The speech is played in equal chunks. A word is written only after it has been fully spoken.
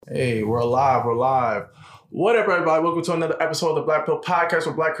Hey, we're live. We're live. What up, everybody? Welcome to another episode of the Black Pill Podcast,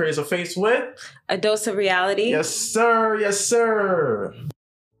 where Black creators are faced with a dose of reality. Yes, sir. Yes, sir.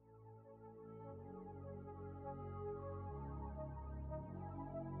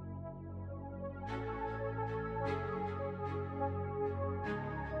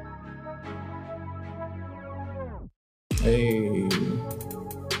 Hey.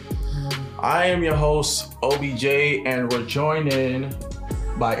 I am your host, OBJ, and we're joined in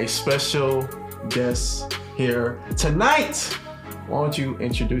by a special guest here tonight. Why don't you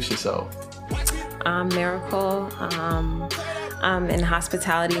introduce yourself? I'm Miracle. I'm in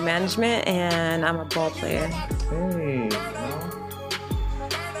hospitality management, and I'm a ball player.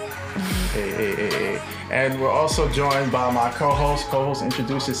 Hey. And we're also joined by my co-host. Co-host,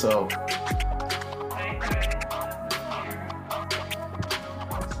 introduce yourself.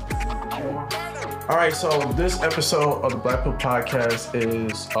 All right, so this episode of the Black Pill Podcast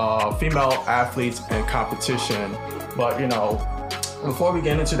is female athletes and competition. But, before we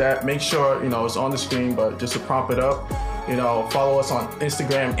get into that, make sure, it's on the screen, but just to prompt it up, follow us on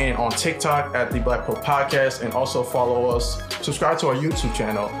Instagram and on TikTok at the Black Pill Podcast, and also subscribe to our YouTube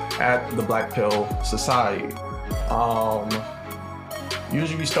channel at the Black Pill Society.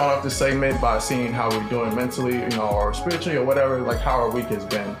 Usually we start off this segment by seeing how we're doing mentally, or spiritually or whatever, like how our week has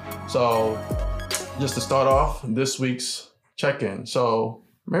been. So just to start off, this week's check-in. So,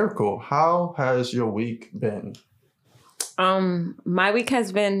 Miracle, how has your week been? My week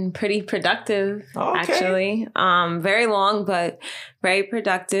has been pretty productive, actually. Very long, but very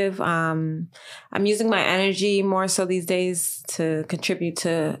productive. I'm using my energy more so these days to contribute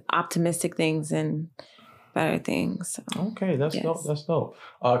to optimistic things and better things. So, okay, that's dope. That's dope.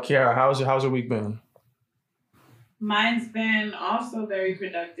 Kiara, how's your week been? Mine's been also very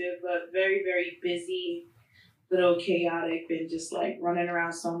productive, but very, very busy, little chaotic, been just like running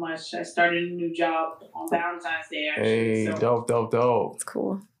around so much. I started a new job on Valentine's Day, actually. Hey, so dope. It's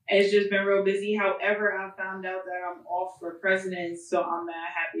cool. It's just been real busy. However, I found out that I'm off for presidents, so I'm not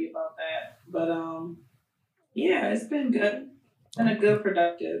happy about that. But yeah, it's been good. Been a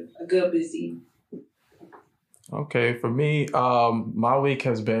good busy. Okay, for me, my week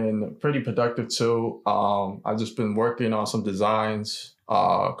has been pretty productive too. I've just been working on some designs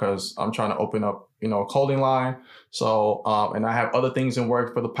because I'm trying to open up, a clothing line. So, and I have other things in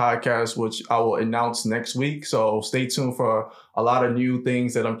work for the podcast, which I will announce next week. So stay tuned for a lot of new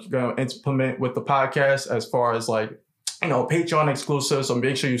things that I'm going to implement with the podcast as far as Patreon exclusive. So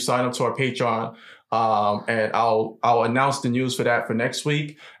make sure you sign up to our Patreon. And I'll announce the news for that for next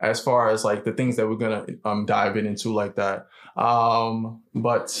week as far as the things that we're gonna dive into like that.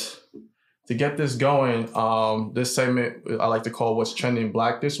 But to get this going, this segment I like to call What's Trending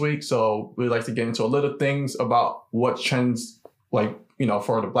Black this week. So we like to get into a little things about what trends for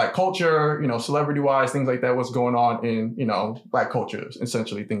the Black culture, celebrity wise, things like that, what's going on in, Black cultures,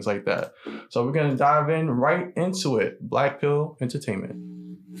 essentially things like that. So we're gonna dive in right into it. Black Pill Entertainment.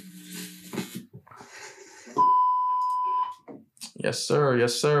 Yes, sir.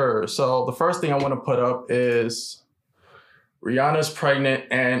 So the first thing I want to put up is Rihanna's pregnant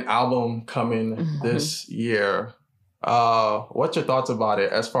and album coming this year. What's your thoughts about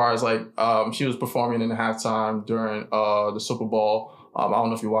it? As far as she was performing in the halftime during the Super Bowl. I don't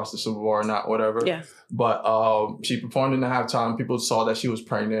know if you watched the Super Bowl or not, whatever. Yes. But she performed in the halftime. People saw that she was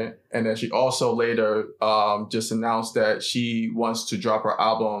pregnant, and then she also later just announced that she wants to drop her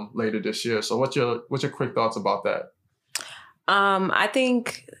album later this year. So what's your quick thoughts about that? I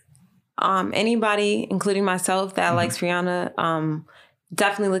think anybody, including myself, that likes Rihanna,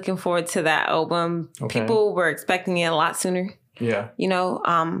 definitely looking forward to that album. Okay. People were expecting it a lot sooner. Yeah.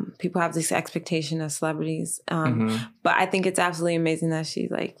 People have this expectation of celebrities. But I think it's absolutely amazing that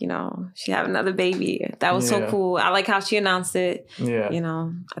she's she had another baby. That was so cool. I like how she announced it. Yeah.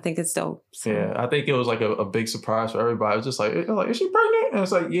 I think it's dope. So. Yeah. I think it was a big surprise for everybody. It was just is she pregnant? And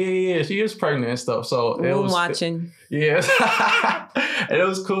it's yeah, she is pregnant and stuff. So it was watching. Yeah. And it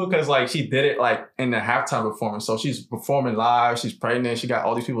was cool because she did it in the halftime performance. So she's performing live. She's pregnant. She got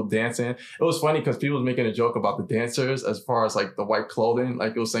all these people dancing. It was funny because people was making a joke about the dancers as far as the white clothing.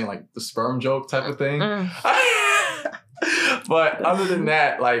 It was saying the sperm joke type of thing. But other than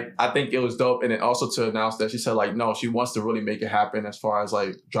that, I think it was dope. And then also to announce that she said no, she wants to really make it happen as far as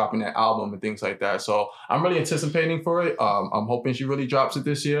dropping that album and things like that. So I'm really anticipating for it. I'm hoping she really drops it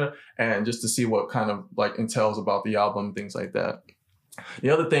this year, and just to see what kind of entails about the album, things like that. The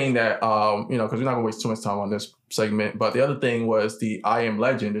other thing that, because we're not going to waste too much time on this segment, but the other thing was the I Am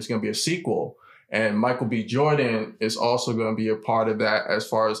Legend. There's going to be a sequel. And Michael B. Jordan is also going to be a part of that as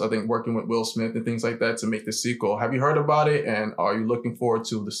far as, I think, working with Will Smith and things like that to make the sequel. Have you heard about it? And are you looking forward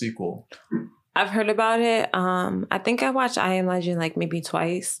to the sequel? I've heard about it. I think I watched I Am Legend like maybe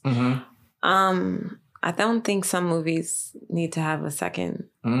twice. I don't think some movies need to have a second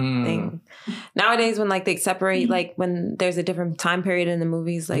thing. Nowadays, when like they separate, like when there's a different time period in the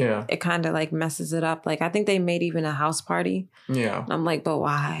movies, like it kind of like messes it up. Like I think they made even a house party. Yeah. And I'm like, but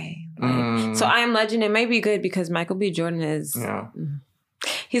why? Like, so I Am Legend, it may be good because Michael B. Jordan is,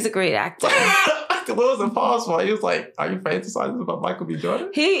 he's a great actor. What was it possible? He was like, are you fantasizing about Michael B. Jordan?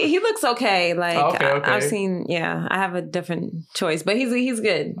 He looks okay. Like okay. I've seen, I have a different choice, but he's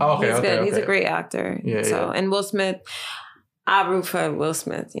good. He's good. He's a great actor. And Will Smith, I root for Will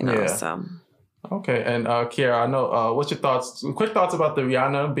Smith, so. Okay. And Kiara, I know, what's your thoughts? Quick thoughts about the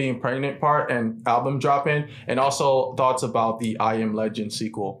Rihanna being pregnant part and album dropping, and also thoughts about the I Am Legend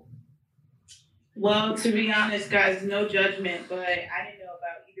sequel. Well, to be honest, guys, no judgment, but I didn't know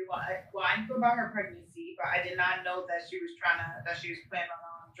about either one. I knew about her pregnancy, but I did not know that she was planning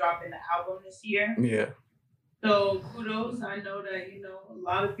on dropping the album this year. Yeah. So kudos. I know that, a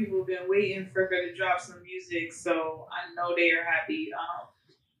lot of people have been waiting for her to drop some music, so I know they are happy.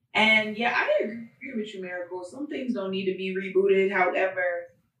 And I agree with you, Miracle. Some things don't need to be rebooted. However,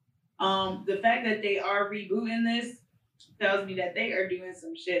 the fact that they are rebooting this tells me that they are doing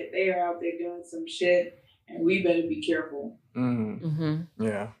some shit. They are out there doing some shit, and we better be careful.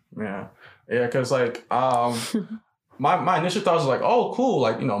 Yeah. Because like, my initial thoughts was like, oh, cool.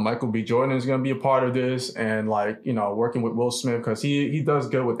 Like, Michael B. Jordan is gonna be a part of this, and like, working with Will Smith because he does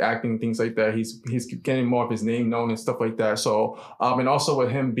good with acting, things like that. He's getting more of his name known and stuff like that. So, and also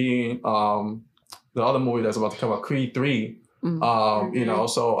with him being the other movie that's about to come out, Creed 3. So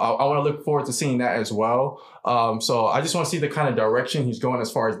I want to look forward to seeing that as well. So I just want to see the kind of direction he's going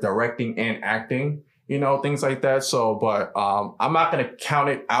as far as directing and acting, things like that. So, but I'm not going to count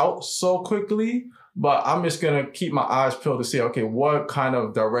it out so quickly, but I'm just going to keep my eyes peeled to see, okay, what kind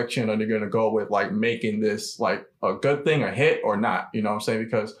of direction are they going to go with, like making this like a good thing, a hit or not, you know what I'm saying?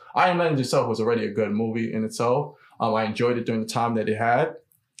 Because I Am Legend itself was already a good movie in itself. I enjoyed it during the time that it had.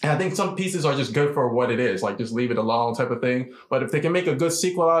 And I think some pieces are just good for what it is, like just leave it alone type of thing. But if they can make a good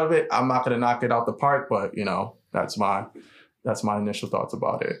sequel out of it, I'm not going to knock it out the park. But, that's my initial thoughts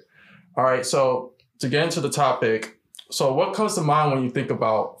about it. All right. So to get into the topic, so what comes to mind when you think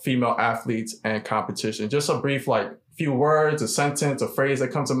about female athletes and competition? Just a brief, like few words, a sentence, a phrase that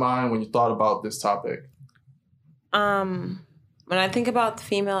comes to mind when you thought about this topic. When I think about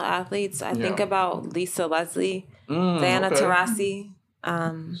female athletes, I think about Lisa Leslie, Diana Taurasi.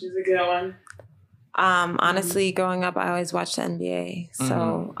 She's a good one. Honestly, growing up, I always watched the NBA.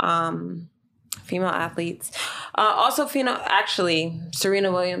 So, female athletes. Also, actually,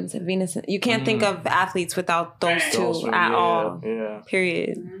 Serena Williams and Venus. You can't think of athletes without those two at all. Yeah.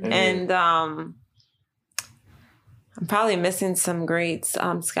 Period. And I'm probably missing some greats.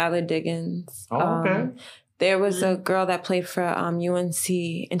 Skylar Diggins. Okay. There was a girl that played for UNC,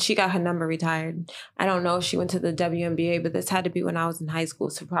 and she got her number retired. I don't know if she went to the WNBA, but this had to be when I was in high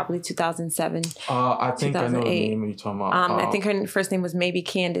school, so probably 2007. I think I know the name you're talking about. I think her first name was maybe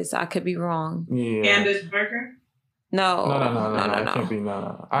Candace. I could be wrong. Yeah. Candace Parker? No. It can't be,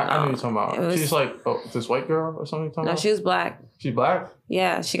 no. I know you're talking about. She's like, this white girl or something you're talking about? No, she was black. She's black?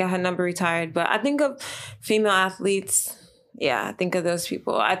 Yeah, she got her number retired. But I think of female athletes... Yeah, I think of those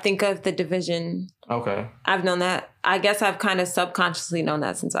people. I think of the division. Okay. I've known that. I guess I've kind of subconsciously known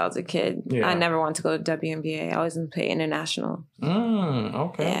that since I was a kid. Yeah. I never wanted to go to WNBA. I always wanted to play international.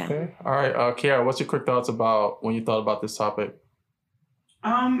 Okay. All right. Kiara, what's your quick thoughts about when you thought about this topic?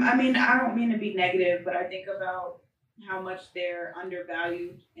 I mean, I don't mean to be negative, but I think about how much they're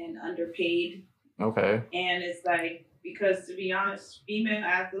undervalued and underpaid. Okay. And it's like, because to be honest, female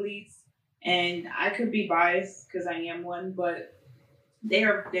athletes, and I could be biased because I am one, but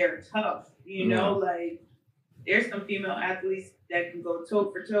they're tough, like there's some female athletes that can go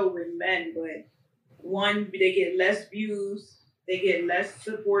toe for toe with men, but one, they get less views, they get less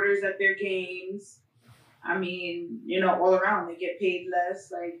supporters at their games. I mean, all around they get paid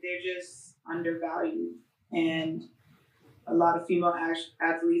less, like they're just undervalued. And a lot of female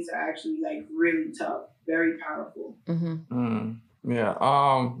athletes are actually like really tough, very powerful. Yeah.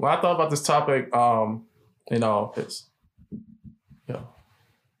 When I thought about this topic, it's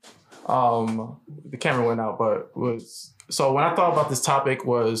the camera went out, but so when I thought about this topic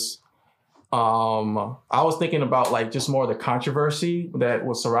was I was thinking about like just more of the controversy that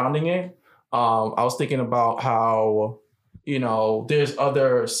was surrounding it. I was thinking about how there's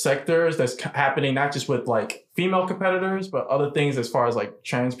other sectors that's happening, not just with like female competitors, but other things as far as like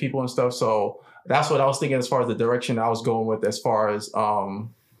trans people and stuff. So that's what I was thinking as far as the direction I was going with as far as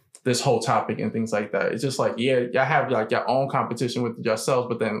this whole topic and things like that. It's just like, yeah, y'all have like your own competition with yourselves,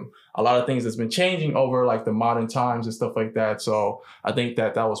 but then a lot of things that's been changing over like the modern times and stuff like that. So I think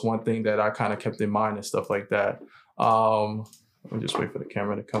that was one thing that I kind of kept in mind and stuff like that. Let me just wait for the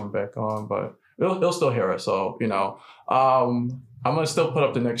camera to come back on, but it'll still hear us. So, I'm going to still put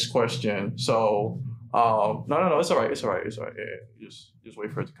up the next question. So, no, it's all right. It's all right. Yeah, just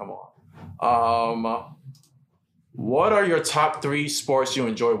wait for it to come on. What are your top 3 sports you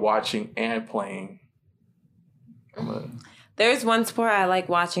enjoy watching and playing? There's one sport I like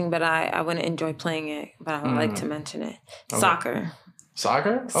watching, but I wouldn't enjoy playing it, but I would like to mention it. Okay. Soccer.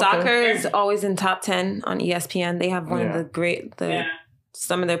 Soccer? Okay. Soccer is always in top 10 on ESPN. They have one of the great,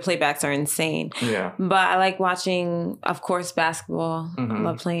 some of their playbacks are insane. Yeah. But I like watching, of course, basketball. I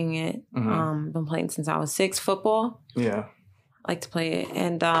love playing it. Been playing since I was 6. Football. Yeah. I like to play it.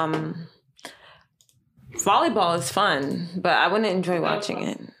 And volleyball is fun, but I wouldn't enjoy watching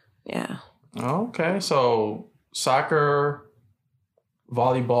it. Yeah. Okay. So soccer,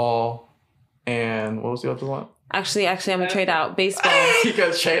 volleyball, and what was the other one? Actually, I'm going to trade out baseball. You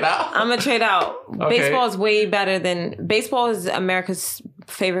going to trade out? I'm going to trade out. Okay. Baseball is way better than... Baseball is America's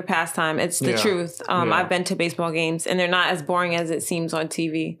favorite pastime. It's the truth. I've been to baseball games, and they're not as boring as it seems on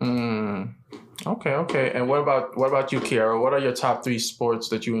TV. Okay. And what about you, Kiara? What are your top 3 sports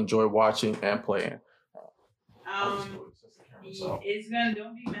that you enjoy watching and playing? Don't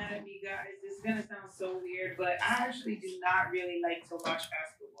be mad at me, guys. This is gonna sound so weird, but I actually do not really like to watch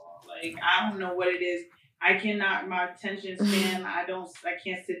basketball. Like, I don't know what it is. I cannot, my attention span, I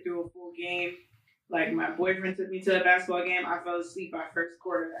can't sit through a full game. Like, my boyfriend took me to a basketball game. I fell asleep by first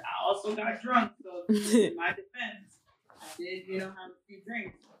quarter. I also got drunk, so in my defense, I did, have a few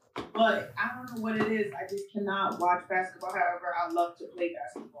drinks. But I don't know what it is. I just cannot watch basketball. However, I love to play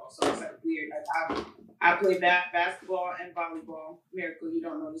basketball, so it's like weird. Like, I play basketball and volleyball. Miracle, you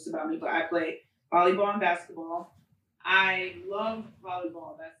don't know this about me, but I play volleyball and basketball. I love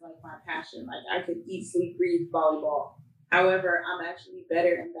volleyball. That's like my passion. Like, I could eat, sleep, breathe volleyball. However, I'm actually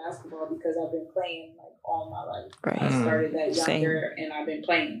better in basketball because I've been playing like all my life. Right. I started that younger and I've been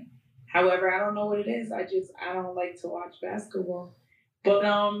playing. However, I don't know what it is. I don't like to watch basketball. But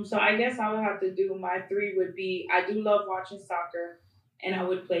so I guess I would have to do my 3 would be, I do love watching soccer and I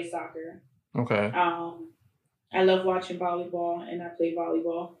would play soccer. Okay. I love watching volleyball and I play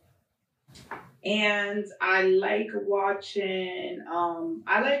volleyball. And I like watching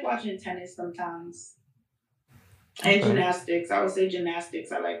tennis sometimes. And gymnastics. I would say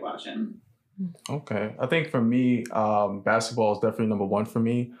gymnastics I like watching. Okay. I think for me, basketball is definitely number 1 for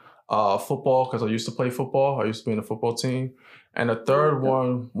me. Football, because I used to play football. I used to be in a football team. And the third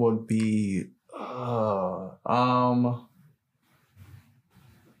one would be, I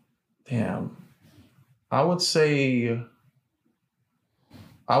would say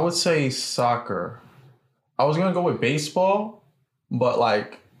soccer. I was gonna go with baseball, but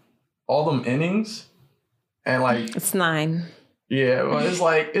like all them innings, and like it's 9. Yeah, well,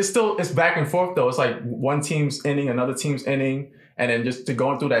 it's back and forth though. It's like one team's inning, another team's inning. And then just to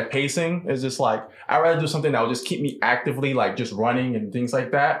going through that pacing is just like, I'd rather do something that will just keep me actively like just running and things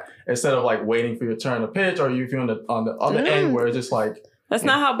like that instead of like waiting for your turn to pitch, or if you're on the other end where it's just like. That's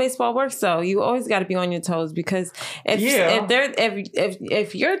not how baseball works though. You always got to be on your toes because if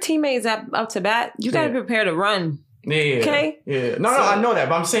your teammate is up to bat, you got to prepare to run. Yeah. Okay. Yeah. No, I know that,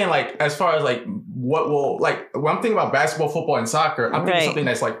 but I'm saying like as far as like what will like when I'm thinking about basketball, football, and soccer, I'm thinking something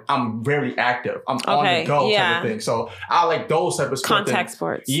that's like I'm very active. I'm on the go type of thing. So I like those type of contact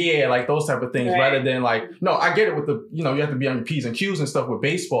sports. Yeah, like those type of things rather than like no, I get it with the you have to be on your P's and Q's and stuff with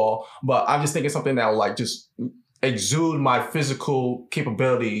baseball, but I'm just thinking something that will like just exude my physical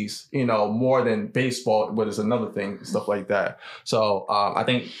capabilities, more than baseball, but it's another thing, stuff like that. So I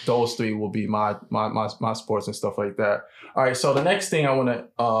think those 3 will be my sports and stuff like that. All right. So the next thing I want to,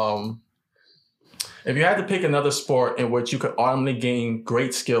 if you had to pick another sport in which you could automatically gain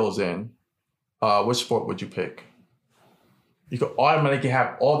great skills in, which sport would you pick? You could automatically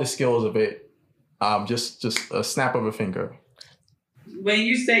have all the skills of it, just a snap of a finger. When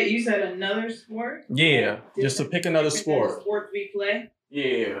you said another sport? Yeah, just to pick another sport. Sport we play?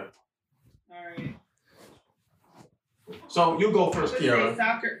 Yeah. All right. So you go first, Kiara.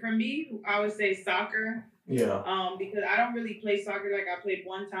 Soccer. For me, I would say soccer. Yeah. Because I don't really play soccer. Like, I played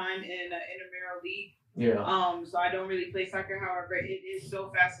one time in an intramural league. Yeah. So I don't really play soccer. However, it is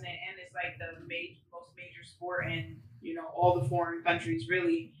so fascinating, and it's like the most major sport in all the foreign countries,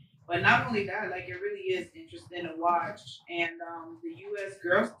 really. But not only that, like, it really is interesting to watch. And the U.S.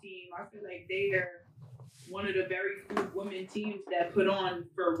 girls team, I feel like they're one of the very few women teams that put on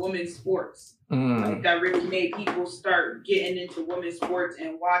for women's sports. Like that really made people start getting into women's sports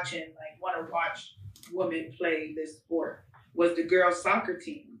and watching, like want to watch women play this sport. Was the girls' soccer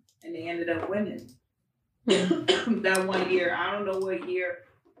team, and they ended up winning that one year. I don't know what year,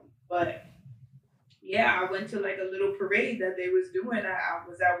 but yeah, I went to like a little parade that they was doing. I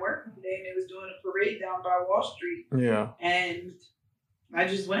was at work one day and they was doing a parade down by Wall Street. Yeah. And I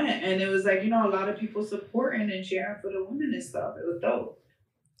just went, and it was like, a lot of people supporting and cheering for the women and stuff. It was dope.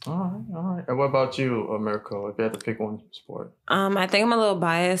 All right. And what about you, Mirko, if you had to pick one sport? I think I'm a little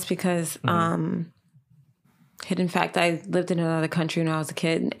biased because hidden fact, I lived in another country when I was a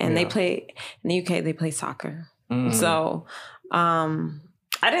kid, and they play in the UK. They play soccer, so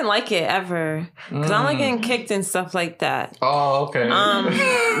I didn't like it ever because I don't like getting kicked and stuff like that. Oh, okay.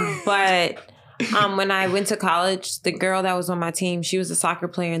 But when I went to college, the girl that was on my team, she was a soccer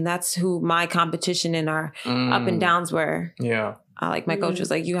player, and that's who my competition and our up and downs were. Yeah. Like my coach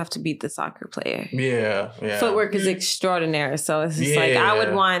was like, you have to beat the soccer player. Yeah. Footwork is extraordinary. So it's just like, I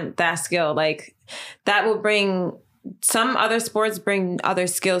would want that skill. Like that will bring, some other sports bring other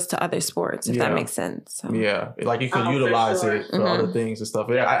skills to other sports, if that makes sense. So. Yeah. Like you can utilize it for other things and stuff.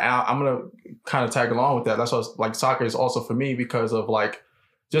 Yeah. I'm going to kind of tag along with that. That's why like soccer is also for me because of like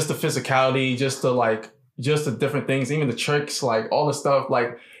just the physicality, just the different things, even the tricks, like all the stuff.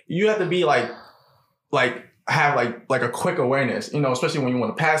 Like you have to be like have like a quick awareness, especially when you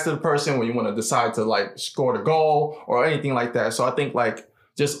want to pass to the person, when you want to decide to like score the goal or anything like that. So I think like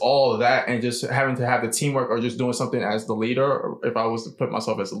just all of that and just having to have the teamwork or just doing something as the leader, or if I was to put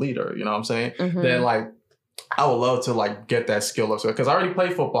myself as a leader, you know what I'm saying? Then like I would love to like get that skill up. So because I already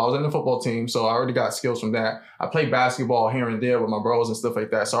played football, I was in the football team, so I already got skills from that. I played basketball here and there with my bros and stuff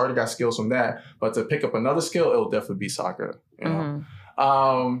like that, so I already got skills from that. But to pick up another skill, it'll definitely be soccer.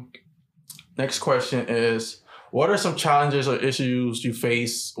 Next question is, what are some challenges or issues you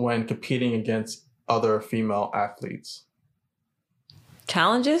face when competing against other female athletes?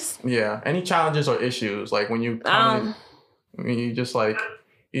 Challenges? Yeah. Any challenges or issues? Like when you you just like,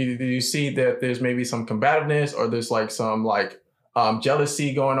 you see that there's maybe some combativeness or there's like some like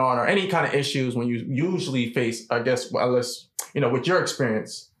jealousy going on or any kind of issues when you usually face, I guess, unless, with your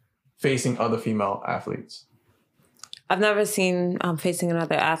experience facing other female athletes? I've never seen facing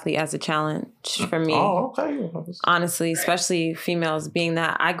another athlete as a challenge for me. Oh, okay. Honestly, especially females, being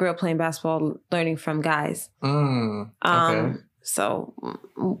that I grew up playing basketball, learning from guys. Okay. So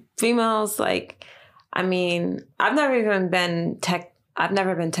females, like, I mean, I've never been teched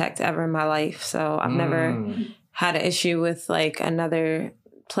ever in my life. So I've never had an issue with like another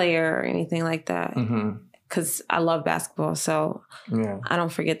player or anything like that. Because I love basketball. So I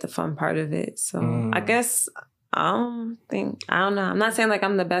don't forget the fun part of it. So I guess... I don't know. I'm not saying like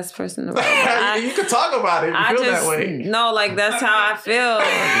I'm the best person in the world. You could talk about it. You feel that way. No, like that's how I feel.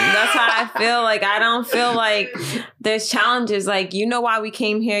 That's how I feel. Like I don't feel like there's challenges. Like, why we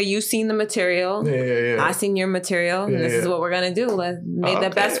came here. You seen the material. Yeah. I seen your material. And this is what we're gonna do. Let's make the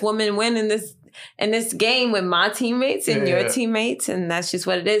best woman win in this game with my teammates and your teammates, and that's just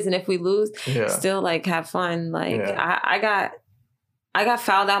what it is. And if we lose, still like have fun. Like I got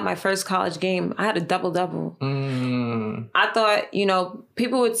fouled out my first college game. I had a double-double. I thought,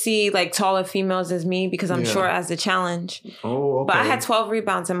 people would see like taller females as me because I'm short as a challenge. Oh, okay. But I had 12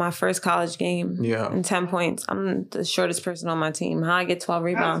 rebounds in my first college game. Yeah. And 10 points. I'm the shortest person on my team. How I get 12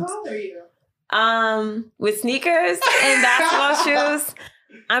 rebounds? How tall are you? With sneakers and basketball shoes,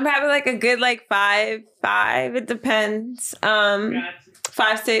 I'm probably like a good like 5'5". It depends.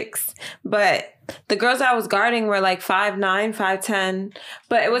 5'6". But the girls I was guarding were like 5'9", 5'10",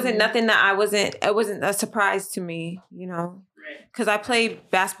 but it wasn't nothing that it wasn't a surprise to me, because I played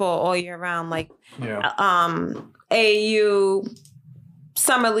basketball all year round, like AAU,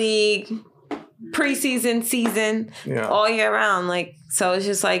 summer league, preseason, season, all year round. Like, so it's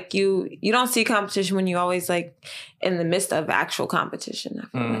just like you don't see competition when you always like in the midst of actual competition, I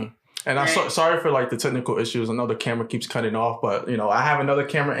feel like. And I'm sorry for like the technical issues. I know the camera keeps cutting off, but I have another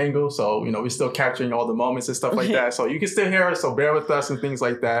camera angle, so we're still capturing all the moments and stuff like that. So you can still hear us, so bear with us and things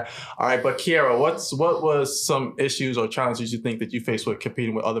like that. All right, but Kiara, what was some issues or challenges you think that you faced with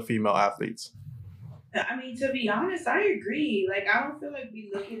competing with other female athletes? I mean, to be honest, I agree. Like, I don't feel like we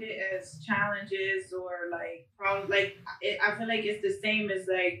look at it as challenges or like problems. Like, I feel like it's the same as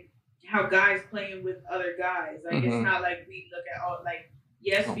like how guys playing with other guys. Like, it's not like we look at all like.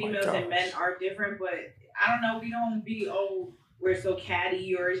 Yes, females and men are different, but I don't know. We don't be, we're so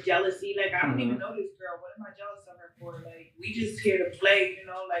catty or it's jealousy. Like, I don't even know this girl. What am I jealous of her for? Like, we just here to play,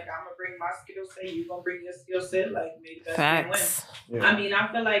 like, I'm going to bring my skill set. You're going to bring your skill set. Like, maybe that's Facts. win. Yeah. I mean,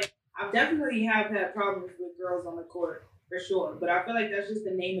 I feel like I definitely have had problems with girls on the court for sure, but I feel like that's just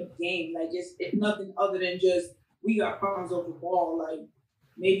the name of the game. Like, it's nothing other than just we got problems over the ball. Like,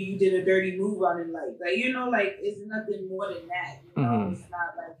 maybe you did a dirty move on it, like you know, like it's nothing more than that. You know, it's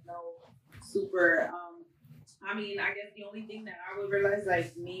not like no super. I mean, I guess the only thing that I would realize,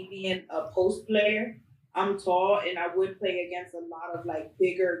 like me being a post player, I'm tall and I would play against a lot of like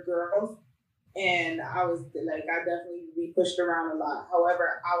bigger girls. And I was like, I definitely would be pushed around a lot.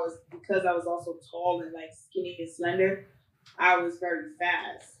 However, because I was also tall and like skinny and slender, I was very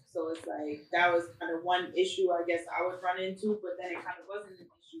fast. So it's like, that was kind of one issue I guess I would run into, but then it kind of wasn't an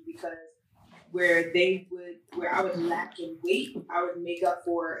issue because where I would lack in weight, I would make up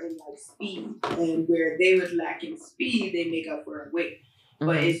for in like speed, and where they would lack in speed, they make up for in weight.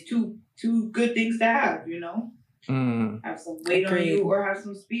 But it's two good things to have, you know. Have some weight on you or have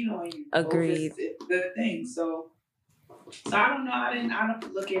some speed on you. Agreed. It's a good thing. So I don't know. I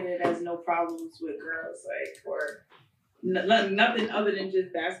don't look at it as no problems with girls, like, or nothing other than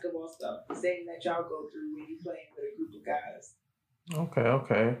just basketball stuff. The same that y'all go through when you playing with a group of guys.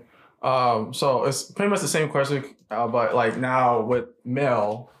 Okay. So it's pretty much the same question, but like now with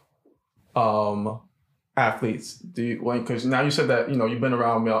male athletes, because now you said that, you know, you've been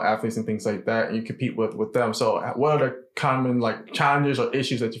around male athletes and things like that and you compete with them. So what are the common like challenges or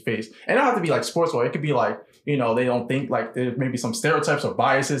issues that you face? And it don't have to be like sports, or it could be like, you know, they don't think, like there may be some stereotypes or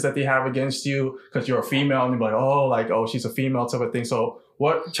biases that they have against you because you're a female and they're like, oh, she's a female type of thing. So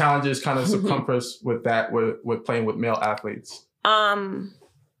what challenges kind of circumference with that, with playing with male athletes?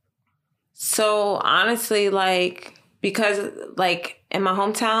 So honestly, like, because like in my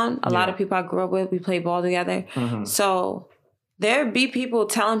hometown, a lot of people I grew up with, we play ball together. So there be people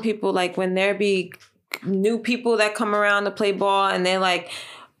telling people, like, when there be new people that come around to play ball and they're like,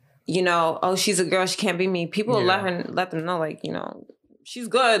 you know, oh, she's a girl, she can't be me. People let them know, like, you know, she's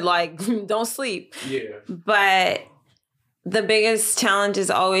good, like, don't sleep. But the biggest challenge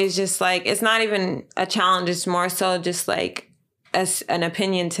is always just like, it's not even a challenge, it's more so just like as an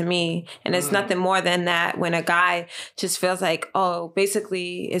opinion to me. And it's nothing more than that when a guy just feels like, oh,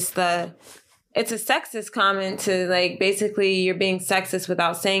 basically it's a sexist comment to, like, basically you're being sexist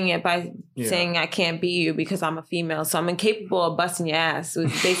without saying it by saying I can't be you because I'm a female. So I'm incapable of busting your ass,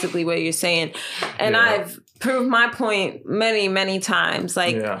 is basically what you're saying. And I've proved my point many, many times.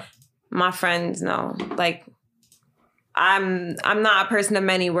 Like, my friends know, like, I'm not a person of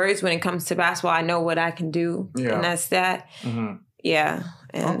many words when it comes to basketball. I know what I can do, and that's that. Yeah.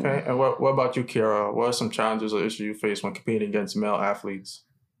 Okay. And what about you, Kiara? What are some challenges or issues you face when competing against male athletes?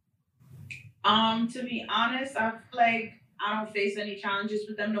 To be honest, I feel like I don't face any challenges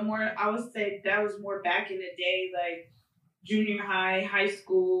with them no more. I would say that was more back in the day, like junior high, high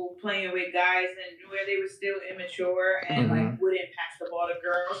school, playing with guys and where they were still immature and like wouldn't pass the ball to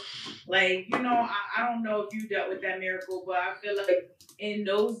girls. Like, you know, I don't know if you dealt with that miracle, but I feel like in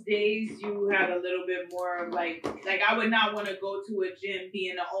those days you had a little bit more of like I would not want to go to a gym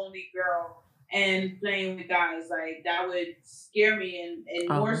being the only girl and playing with guys. Like, that would scare me and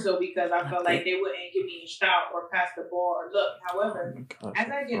more so because I felt like they wouldn't give me a shot or pass the ball or look. However, as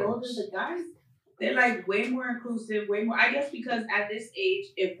I get older, the guys, they're like way more inclusive, way more. I guess because at this age,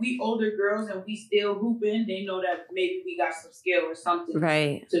 if we older girls and we still hooping, they know that maybe we got some skill or something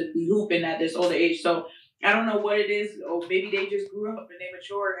to be hooping at this older age. So I don't know what it is, or maybe they just grew up and they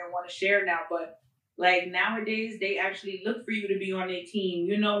matured and want to share now. But like nowadays, they actually look for you to be on their team.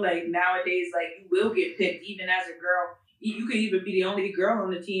 You know, like nowadays, like you will get picked even as a girl. You could even be the only girl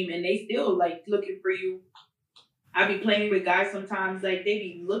on the team and they still like looking for you. I be playing with guys sometimes, like they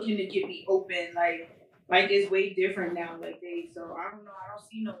be looking to get me open, like it's way different now. So I don't know, I don't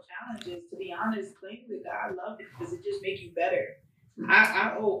see no challenges. To be honest, playing with guys, I love it because it just makes you better.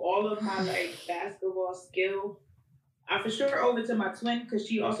 I owe all of my like basketball skill, I for sure owe it to my twin because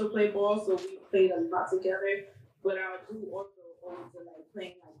she also played ball, so we played a lot together. But I do also owe it to like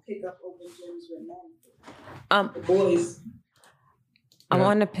playing like pickup open gyms with men, the boys. I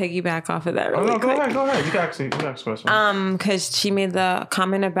want to piggyback off of that really quick. Go ahead. You can ask a question. Because she made the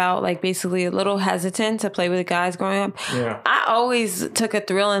comment about like basically a little hesitant to play with guys growing up. Yeah. I always took a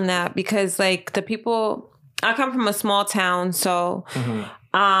thrill in that because like the people, I come from a small town, so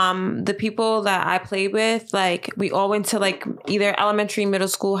the people that I played with, like we all went to like either elementary, middle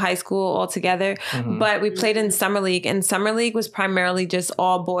school, high school all together. But we played in summer league, and summer league was primarily just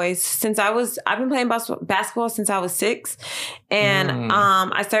all boys. I've been playing basketball since I was 6, and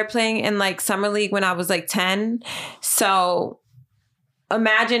I started playing in like summer league when I was like 10. So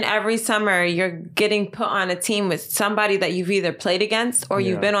imagine every summer you're getting put on a team with somebody that you've either played against or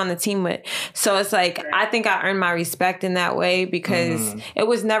you've been on the team with. So it's like, I think I earned my respect in that way because it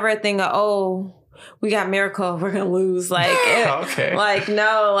was never a thing of, oh, we got Miracle, we're going to lose. Like, like,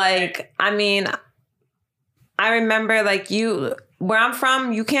 no, like, I mean, I remember like where I'm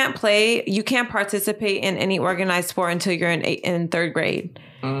from, you can't participate in any organized sport until you're in third grade.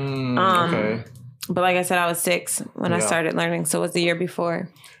 Okay. But like I said, I was 6 when I started learning. So it was the year before.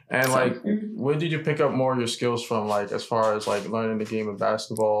 And like, where did you pick up more of your skills from? Like, as far as like learning the game of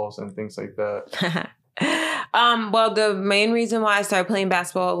basketballs and things like that? Well, the main reason why I started playing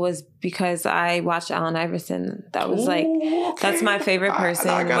basketball was because I watched Allen Iverson. That was like, that's my favorite person.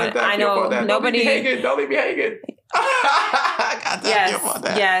 I know nobody. Don't leave me hanging.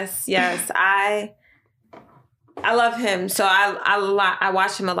 Yes. I love him. So I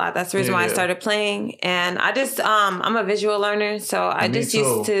watch him a lot. That's the reason why I started playing. And I just, I'm a visual learner. So I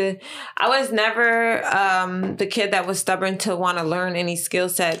was never the kid that was stubborn to want to learn any skill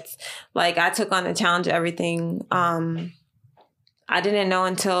sets. Like I took on the challenge of everything. I didn't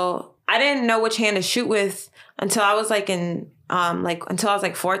know which hand to shoot with until I was like until I was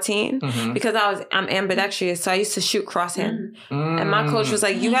like 14 because I'm ambidextrous. So I used to shoot crosshand. And my coach was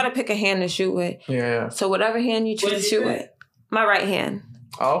like, you got to pick a hand to shoot with. Yeah. So whatever hand you choose to shoot with, my right hand.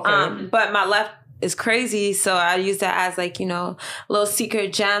 Okay. But my left is crazy. So I use that as like, a little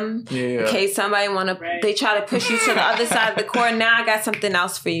secret gem in case somebody they try to push you to the other side of the court. Now I got something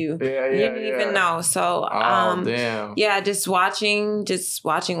else for you. You didn't even know. So, damn. Yeah, just watching,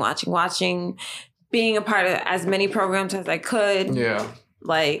 being a part of as many programs as I could. Yeah.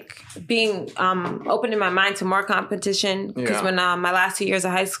 Like being opening my mind to more competition. Because when my last 2 years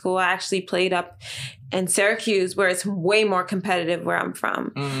of high school, I actually played up in Syracuse where it's way more competitive where I'm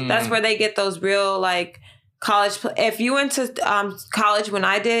from. That's where they get those real like college. If you went to college when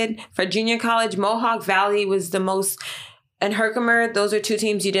I did, for junior college, Mohawk Valley was the most. And Herkimer, those are 2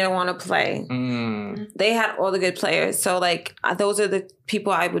 teams you didn't want to play. They had all the good players. So, like, those are the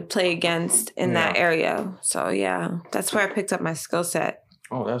people I would play against in that area. So, yeah, that's where I picked up my skill set.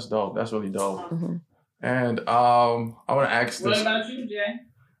 Oh, that's dope. That's really dope. And I want to ask this. What about you, Jay?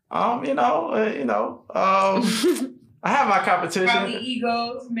 I have my competition. Probably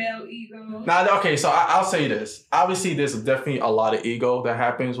male egos. Okay, so I'll say this. Obviously, there's definitely a lot of ego that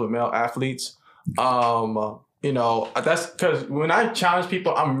happens with male athletes. That's because when I challenge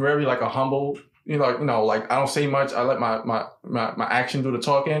people, I'm very like a humble, like I don't say much. I let my action do the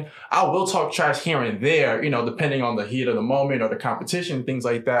talking. I will talk trash here and there, depending on the heat of the moment or the competition, things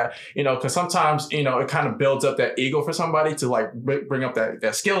like that, because sometimes, it kind of builds up that ego for somebody to like bring up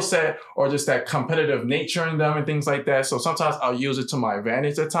that skill set or just that competitive nature in them and things like that. So sometimes I'll use it to my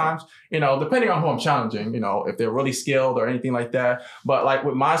advantage at times, depending on who I'm challenging, if they're really skilled or anything like that. But like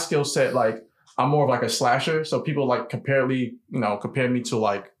with my skill set, like, I'm more of like a slasher. So people like compare me to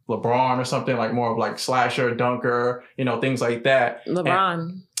like LeBron or something, like more of like slasher, dunker, things like that.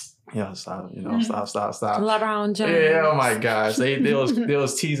 LeBron. Stop. Stop. LeBron James. Yeah, oh my gosh. They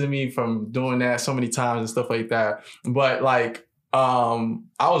was teasing me from doing that so many times and stuff like that. But like, I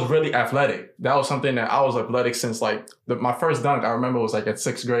was really athletic. That was something that I was athletic since like my first dunk, I remember was like at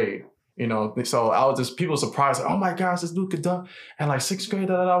 6th grade. So I was just, people surprised, like, oh my gosh, this dude could dunk in like 6th grade,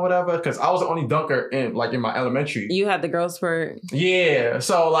 whatever. Because I was the only dunker in my elementary. You had the girl spurt. Yeah.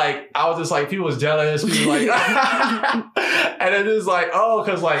 So like, I was just like, people was jealous. People like, and then it's like, oh,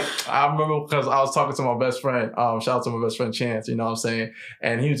 because like, I remember because I was talking to my best friend, shout out to my best friend Chance, you know what I'm saying?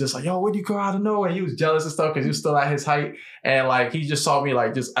 And he was just like, yo, where'd you go out of nowhere? He was jealous and stuff because he was still at his height. And like, he just saw me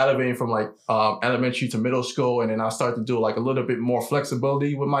like just elevating from like elementary to middle school. And then I started to do like a little bit more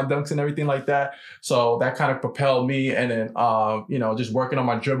flexibility with my dunks and everything like that. So that kind of propelled me. And then, just working on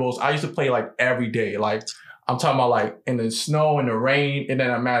my dribbles. I used to play like every day. Like I'm talking about like in the snow, in the rain, it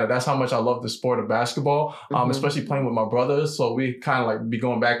didn't matter. That's how much I love the sport of basketball, especially playing with my brothers. So we kind of like be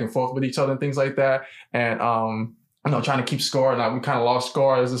going back and forth with each other and things like that. And, trying to keep score. Like we kind of lost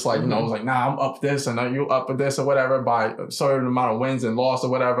score. It's just like, it was like, nah, I'm up this and you up with this or whatever by a certain amount of wins and loss or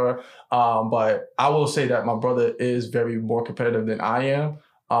whatever. But I will say that my brother is very more competitive than I am.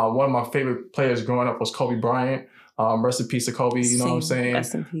 One of my favorite players growing up was Kobe Bryant. Rest in peace to Kobe, you know what I'm saying?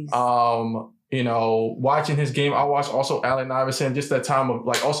 Rest in peace. Watching his game, I watched also Allen Iverson, just that time of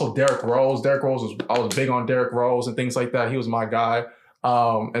like also Derrick Rose. I was big on Derrick Rose and things like that. He was my guy.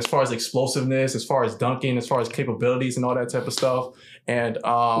 As far as explosiveness, as far as dunking, as far as capabilities and all that type of stuff. And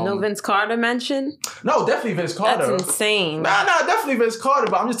no Vince Carter mention? No, definitely Vince Carter. That's insane. Nah, definitely Vince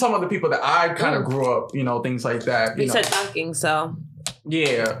Carter. But I'm just talking about the people that I kind of grew up, things like that. You said dunking, so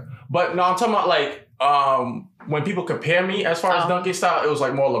yeah. But no, I'm talking about like when people compare me as far as dunking style, it was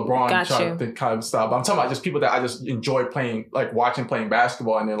like more LeBron kind of style. But I'm talking about just people that I just enjoy playing, like watching playing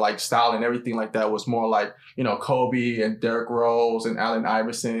basketball, and then like style and everything like that was more like, you know, Kobe and Derrick Rose and Allen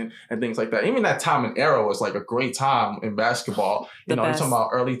Iverson and things like that. Even that time and era was like a great time in basketball. You know, you're talking about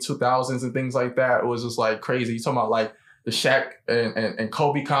early 2000s and things like that. It was just like crazy. You're talking about like the Shaq and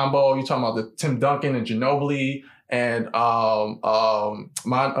Kobe combo. You're talking about the Tim Duncan and Ginobili. And what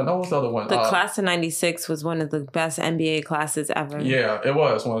was the other one? The class of '96 was one of the best NBA classes ever. Yeah, it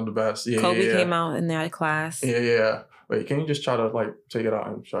was one of the best. Yeah, Kobe came out in that class. Yeah. Wait, can you just try to like take it out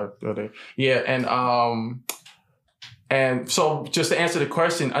and try to go there? Yeah, and so just to answer the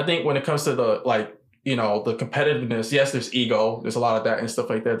question, I think when it comes to the like, you know, the competitiveness, yes, there's ego, there's a lot of that and stuff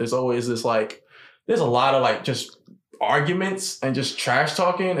like that. There's always this like, there's a lot of like just arguments and just trash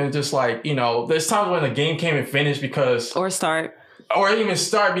talking and just like, you know, there's times when the game can't even finish because or even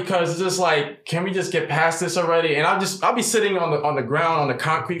start because it's just like, can we just get past this already? And I'll be sitting on the ground, on the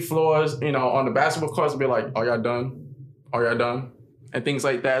concrete floors, you know, on the basketball courts and be like, are y'all done? Are y'all done? And things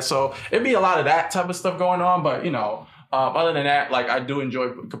like that. So it'd be a lot of that type of stuff going on. But, you know, other than that, like I do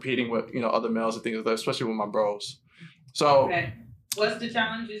enjoy competing with, you know, other males and things like that, especially with my bros. So what's the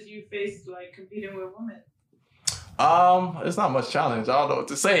challenges you face like competing with women? It's not much challenge. I don't know what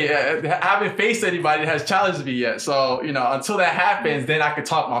to say. I haven't faced anybody that has challenged me yet. So, you know, until that happens, then I can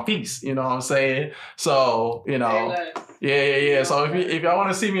talk my piece. You know what I'm saying? So, you know, yeah. So if y'all want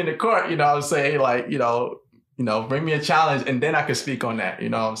to see me in the court, you know what I'm saying? Like, you know, bring me a challenge and then I can speak on that. You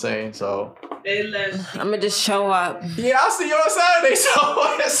know what I'm saying? So. I'm gonna just show up. Yeah, I'll see you on Saturday.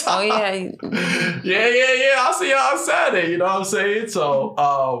 So yeah. I'll see you on Saturday. You know what I'm saying? So,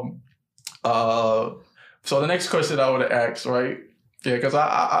 so the next question I would have asked, right? Yeah, because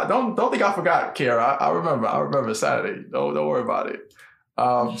I don't think I forgot, Kiara. I remember Saturday. Don't worry about it.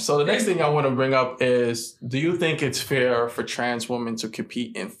 So the next thing I want to bring up is, do you think it's fair for trans women to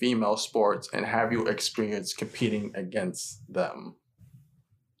compete in female sports, and have you experienced competing against them?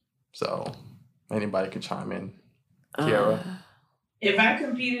 So anybody could chime in. Kiara? If I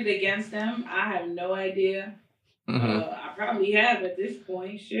competed against them, I have no idea. I probably have at this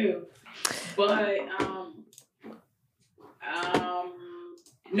point, sure. But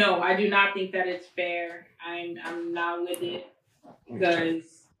no, I do not think that it's fair. I'm not with it because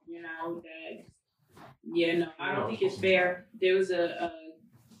you know that I don't think it's fair. There was a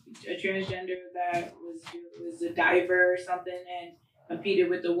transgender that was a diver or something and competed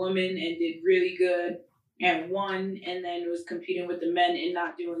with a woman and did really good and won, and then was competing with the men and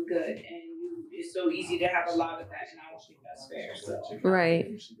not doing good. And it's so easy to have a lot of that, and I don't think that's fair. So.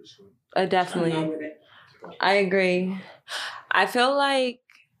 Right. Definitely. I agree. I feel like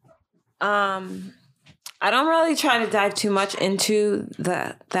I don't really try to dive too much into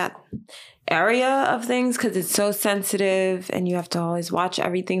that area of things because it's so sensitive and you have to always watch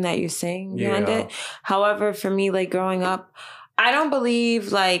everything that you're saying behind it. However, for me, like growing up, I don't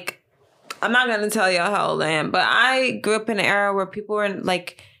believe like, I'm not going to tell y'all how old I am, but I grew up in an era where people were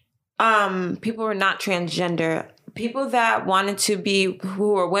like, people were not transgender. People that wanted to be,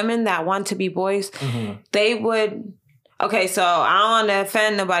 who were women that want to be boys, they would, okay, so I don't want to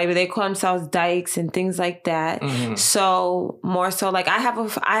offend nobody, but they call themselves dykes and things like that. So more so like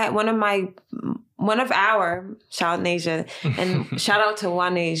one of our, shout out Nasia, and shout out to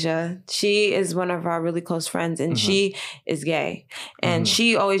Juanasia. She is one of our really close friends, and she is gay. And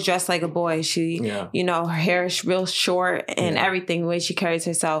she always dressed like a boy. She, you know, her hair is real short and everything, the way she carries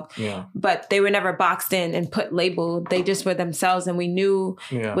herself. But they were never boxed in and put labeled. They just were themselves, and we knew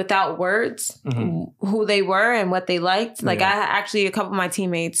without words who they were and what they liked. Like I actually, a couple of my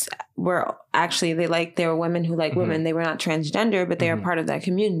teammates were actually, they were women who like women. They were not transgender, but they are part of that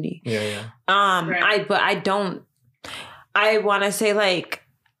community. I want to say like,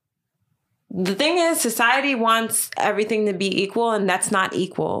 the thing is society wants everything to be equal, and that's not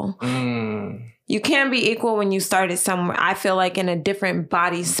equal. You can't be equal when you started somewhere. I feel like in a different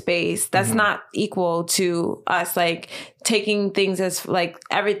body space, that's not equal to us, like taking things as like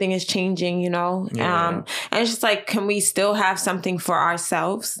everything is changing, you know? And it's just like, can we still have something for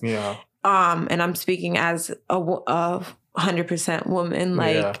ourselves? And I'm speaking as a 100% woman,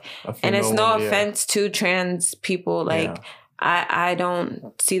 like, and it's no offense to trans people, like, I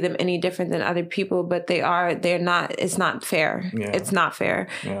don't see them any different than other people, but they're not, it's not fair. It's not fair.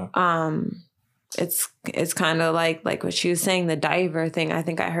 It's kind of like what she was saying, the diver thing. I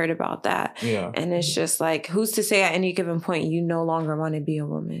think I heard about that. And it's just like, who's to say at any given point you no longer want to be a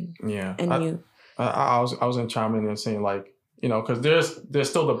woman? And I was in chiming in and saying like, you know, because there's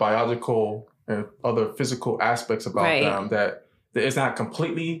still the biological and other physical aspects about them that it's not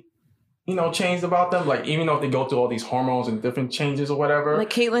completely, changed about them. Like, even though if they go through all these hormones and different changes or whatever. Like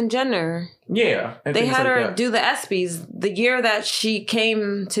Caitlyn Jenner. Yeah. They had her do the ESPYs the year that she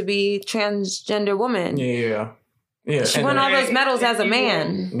came to be transgender woman. Yeah. Yeah. She won all those medals as a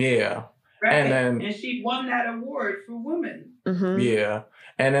man. Yeah. Right. And she won that award for women. Mm-hmm. Yeah.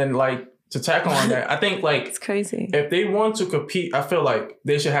 And then, like, to tackle on that, I think, like, it's crazy. If they want to compete, I feel like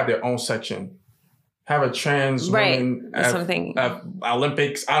they should have their own section. Have a trans woman at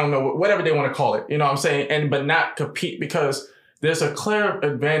Olympics. I don't know, whatever they want to call it. You know what I'm saying? But not compete, because there's a clear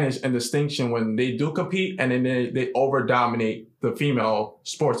advantage and distinction when they do compete and then they over dominate the female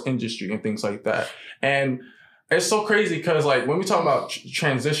sports industry and things like that. And it's so crazy because, like, when we talk about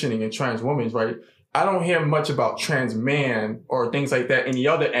transitioning and trans women, right? I don't hear much about trans man or things like that in the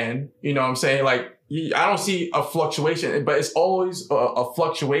other end. You know what I'm saying? Like, I don't see a fluctuation, but it's always a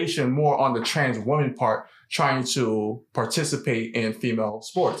fluctuation more on the trans woman part trying to participate in female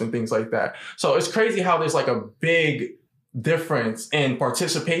sports and things like that. So it's crazy how there's like a big difference in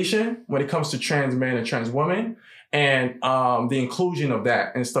participation when it comes to trans men and trans women, and the inclusion of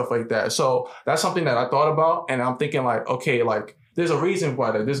that and stuff like that. So that's something that I thought about, and I'm thinking like, okay, like, there's a reason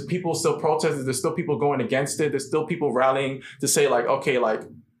why there's people still protesting. There's still people going against it. There's still people rallying to say like, okay, like,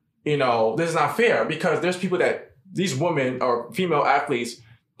 this is not fair, because there's people that these women or female athletes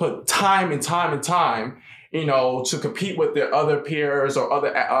put time and time and time, to compete with their other peers or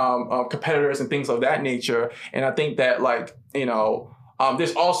other competitors and things of that nature. And I think that, like,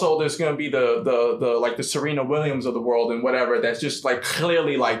 there's going to be the like the Serena Williams of the world and whatever, that's just like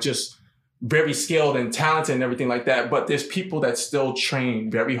clearly like just very skilled and talented and everything like that. But there's people that still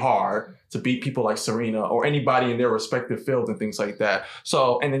train very hard to beat people like Serena or anybody in their respective fields and things like that.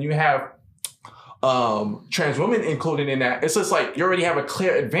 So, and then you have trans women included in that. It's just like you already have a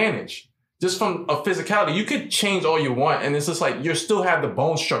clear advantage just from a physicality. You could change all you want, and it's just like you still have the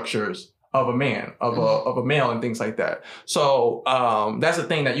bone structures of a man, of a male and things like that. So that's the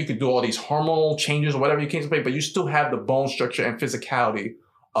thing, that you could do all these hormonal changes or whatever you can play, but you still have the bone structure and physicality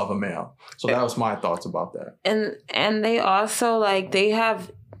of a male. So that was my thoughts about that. And they also, like, they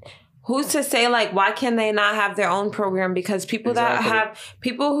have, who's to say, like, why can they not have their own program? Because people that have,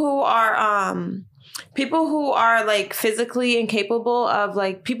 people who are like physically incapable of,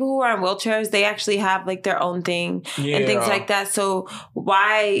 like, people who are in wheelchairs, they actually have like their own thing and things like that. So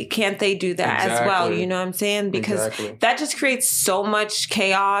why can't they do that as well? You know what I'm saying? Because that just creates so much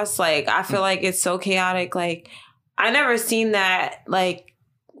chaos. Like, I feel like it's so chaotic. Like, I never seen that, like,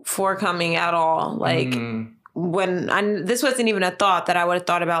 forecoming at all. Like, this wasn't even a thought that I would have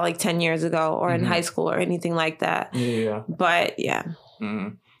thought about like 10 years ago or in high school or anything like that. Yeah. But yeah.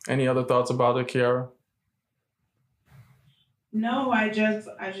 Any other thoughts about it, Kiara? No, I just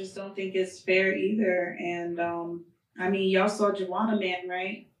don't think it's fair either. And I mean, y'all saw Joanna Man,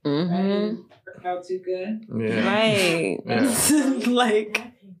 right? That didn't work out too good. Yeah. Right. Like,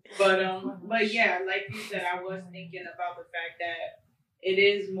 but yeah, like you said, I was thinking about the fact that it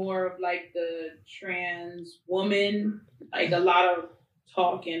is more of like the trans woman, like a lot of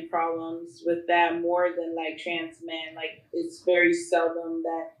talk and problems with that more than like trans men. Like, it's very seldom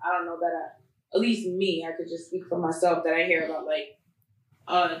that, I don't know, that at least me, I could just speak for myself, that I hear about like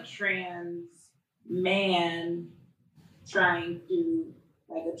a trans man trying to,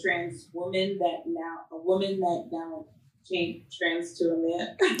 like, a trans woman that now changed trans to a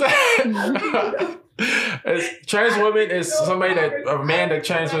man. Trans woman is somebody a man that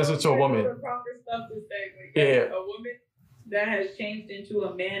transfers into a woman. Proper stuff to say. Like, a woman that has changed into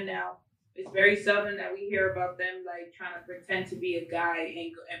a man now. It's very seldom that we hear about them like trying to pretend to be a guy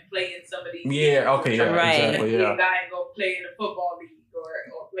and play in some of these. Yeah. Okay. Yeah. Right. Exactly. Be a guy and go play in a football league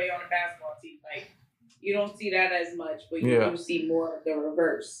or play on a basketball team. Like, you don't see that as much, but you do see more of the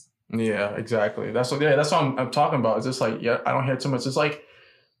reverse. Yeah. Exactly. That's what I'm talking about. It's just like, I don't hear too much. It's like,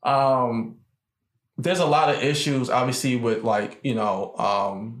 there's a lot of issues, obviously, with like,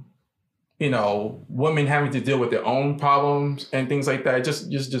 women having to deal with their own problems and things like that.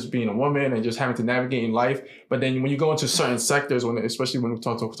 Just being a woman and just having to navigate in life. But then when you go into certain sectors, especially when we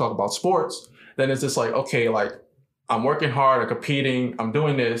talk about sports, then it's just like, okay, like, I'm working hard, I'm competing, I'm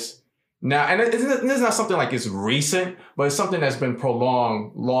doing this. Now, and this is not something like it's recent, but it's something that's been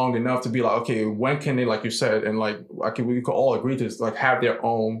prolonged long enough to be like, okay, when can they, like you said, and like, we could all agree to this, like, have their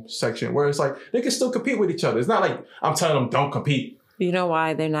own section where it's like they can still compete with each other. It's not like I'm telling them don't compete. You know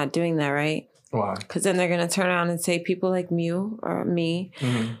why they're not doing that, right? Why? Because then they're going to turn around and say people like you or me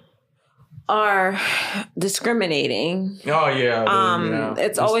are discriminating. Oh, yeah.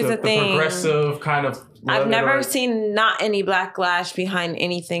 It's always a thing. The progressive kind of... I've never seen not any backlash behind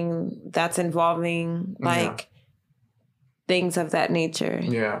anything that's involving, like, things of that nature.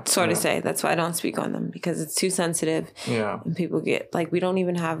 Yeah. Sort of say. That's why I don't speak on them, because it's too sensitive. Yeah. And people get, like, we don't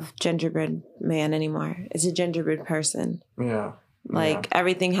even have genderbread man anymore. It's a genderbread person. Yeah. Like,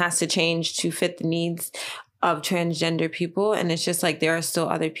 everything has to change to fit the needs of transgender people. And it's just like, there are still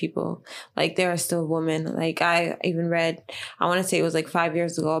other people. Like, there are still women. Like, I even read, I want to say it was like 5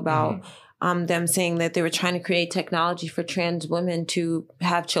 years ago, about them saying that they were trying to create technology for trans women to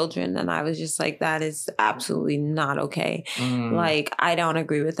have children. And I was just like, that is absolutely not okay. Like, I don't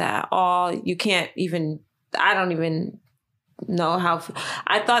agree with that at all. You can't even, I don't even know how,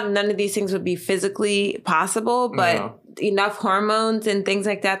 I thought none of these things would be physically possible, but enough hormones and things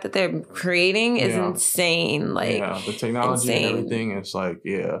like that that they're creating is insane. Like, the technology and everything is like,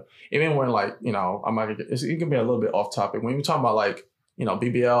 even when, like, you know, it can be a little bit off topic. When you're talking about, like, you know,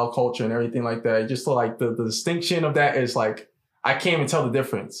 BBL culture and everything like that, just like the distinction of that is like, I can't even tell the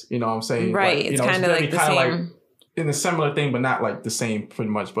difference. You know what I'm saying? Right. Like, it's kind of like the same. Like in a similar thing, but not like the same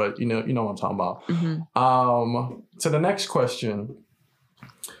pretty much. But you know what I'm talking about. To the next question.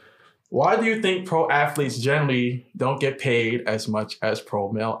 Why do you think pro athletes generally don't get paid as much as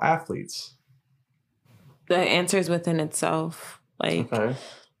pro male athletes? The answer is within itself. Like,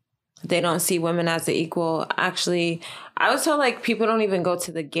 they don't see women as the equal. Actually, I was told, like, people don't even go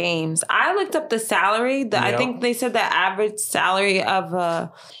to the games. I looked up the salary. I think they said the average salary of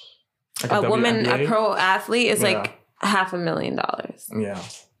a woman, a pro athlete, is like $500,000. Yeah.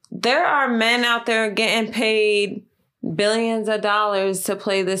 There are men out there getting paid billions of dollars to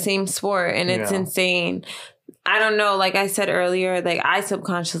play the same sport, and it's insane. I don't know. Like I said earlier, like, I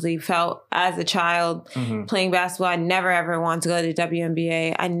subconsciously felt as a child playing basketball, I never ever want to go to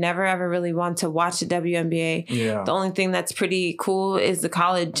WNBA. I never ever really want to watch the WNBA. Yeah. The only thing that's pretty cool is the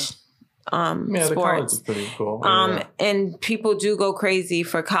college sports. The college is pretty cool. And people do go crazy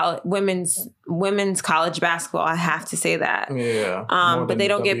for women's college basketball. I have to say that. Yeah. But they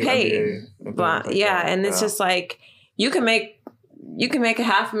don't get paid. But and it's just like, you can make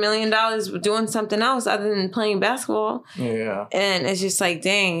 $500,000 doing something else other than playing basketball. Yeah. And it's just like,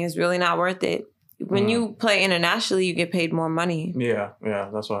 dang, it's really not worth it. When you play internationally, you get paid more money. Yeah,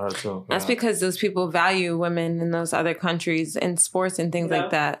 that's what I heard too. That's because those people value women in those other countries in sports and things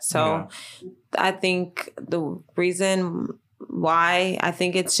like that. So I think the reason why, I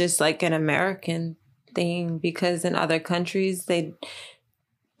think it's just like an American thing, because in other countries,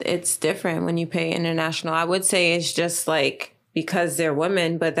 it's different when you pay international. I would say it's just like, because they're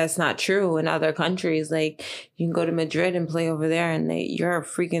women, but that's not true in other countries. Like, you can go to Madrid and play over there, and you're a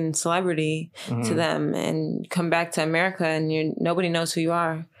freaking celebrity to them, and come back to America and nobody knows who you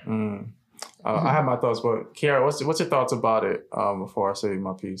are. I have my thoughts, but Kiara, what's your thoughts about it before I say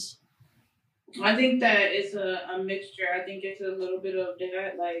my piece? I think that it's a mixture. I think it's a little bit of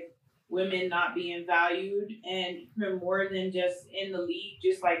that, like, women not being valued, and more than just in the league,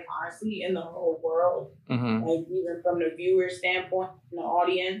 just like honestly in the whole world, like even from the viewer standpoint, the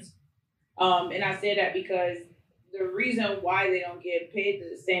audience. And I say that because the reason why they don't get paid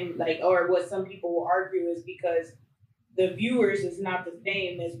the same, like, or what some people will argue, is because the viewers is not the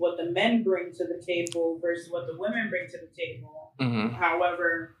same as what the men bring to the table versus what the women bring to the table.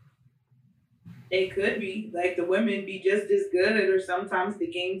 However, they could be, like, the women be just as good, or sometimes the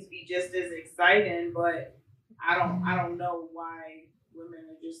games be just as exciting, but I don't know why women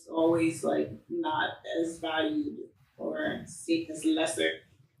are just always, like, not as valued or seen as lesser.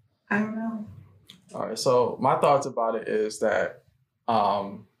 I don't know. All right, so my thoughts about it is that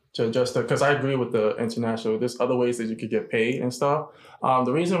because I agree with the international, there's other ways that you could get paid and stuff.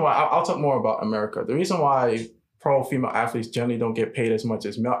 The reason why, I'll talk more about America. The reason why pro female athletes generally don't get paid as much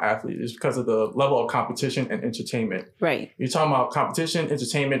as male athletes is because of the level of competition and entertainment. Right. You're talking about competition,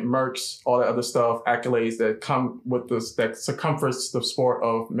 entertainment, mercs, all that other stuff, accolades that come with this, that circumference the sport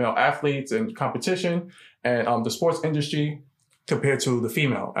of male athletes and competition, and the sports industry compared to the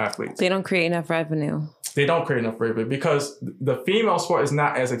female athletes. They don't create enough revenue. They don't create enough revenue because the female sport is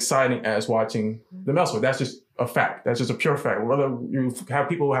not as exciting as watching the male sport. That's just a fact. That's just a pure fact. Whether you have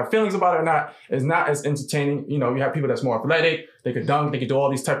people who have feelings about it or not, it's not as entertaining. You know, you have people that's more athletic. They could dunk. They could do all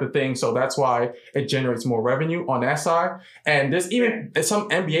these type of things. So that's why it generates more revenue on that side. And there's even some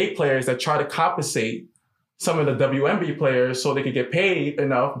NBA players that try to compensate some of the WNBA players so they could get paid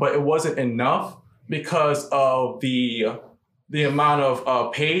enough, but it wasn't enough because of the amount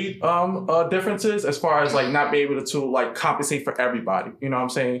of paid differences as far as like not being able to like compensate for everybody. You know what I'm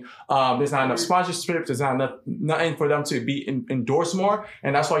saying? There's not enough sponsorships. There's not nothing for them to be endorsed more.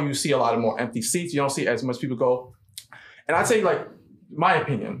 And that's why you see a lot of more empty seats. You don't see as much people go. And I'd say, like, my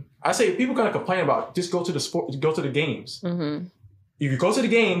opinion, I say if people are going to complain about, just go to the sport, go to the games. if you go to the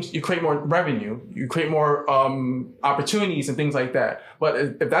games, you create more revenue, you create more opportunities and things like that. But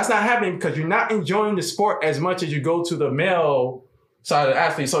if that's not happening because you're not enjoying the sport as much as you go to the male side of the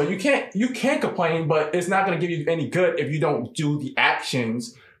athlete, so you can't complain, but it's not going to give you any good if you don't do the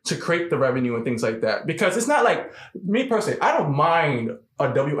actions to create the revenue and things like that. Because it's not like, me personally, I don't mind a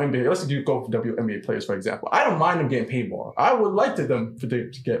WNBA. Let's go for WNBA players, for example. I don't mind them getting paid more. I would like them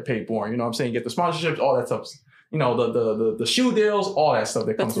to get paid more. You know what I'm saying? Get the sponsorships, all that stuff. You know, the shoe deals, all that stuff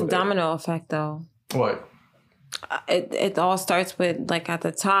that comes with it. It's a domino effect, though. What? It all starts with like at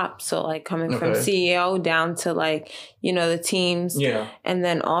the top. So like coming from CEO down to like, you know, the teams. Yeah. And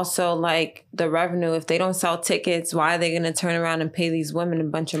then also like the revenue. If they don't sell tickets, why are they going to turn around and pay these women a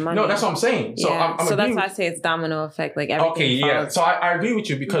bunch of money? No, that's what I'm saying. So yeah. So that's why I say it's domino effect. Like everything. Okay, yeah. So I agree with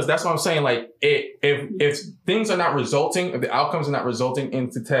you because that's what I'm saying. Like if things are not resulting, if the outcomes are not resulting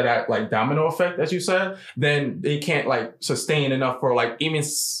into that like domino effect, as you said, then they can't like sustain enough for like even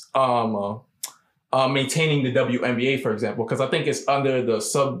maintaining the WNBA, for example, because I think it's under the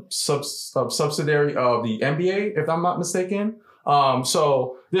subsidiary of the NBA, if I'm not mistaken.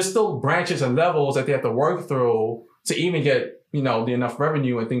 So there's still branches and levels that they have to work through to even get, you know, the enough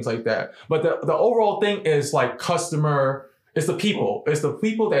revenue and things like that. But the overall thing is like it's the people. It's the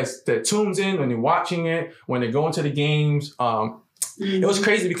people that tunes in when they're watching it, when they go into the games. It was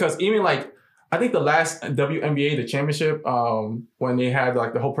crazy because even like, I think the last WNBA, the championship, when they had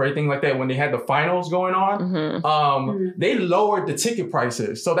like the whole parade thing like that, when they had the finals going on, they lowered the ticket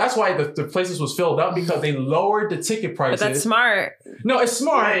prices. So that's why the places was filled up because they lowered the ticket prices. But that's smart. No, it's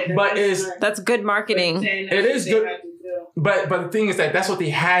smart, but that's good marketing. It is good. But the thing is that's what they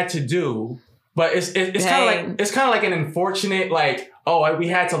had to do. But it's kind of like an unfortunate like, oh, we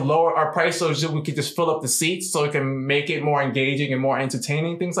had to lower our price so we could just fill up the seats so it can make it more engaging and more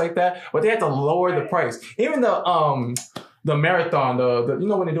entertaining, things like that. But they had to lower the price. Even the marathon, the you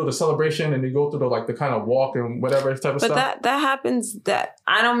know when they do the celebration and they go through the kind of walk and whatever type of stuff. But that happens. That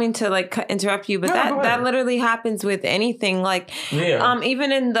I don't mean to like interrupt you, but that literally happens with anything. Like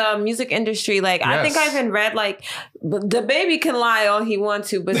even in the music industry, like I think I even read like the baby can lie all he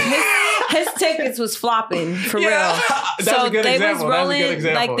wants to, but his tickets was flopping for real. That's so a good they example. was rolling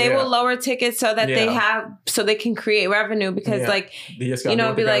like they will will lower tickets so that they can create revenue because like you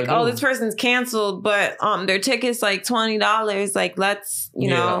know be like this person's canceled, but their tickets like $20. Like let's you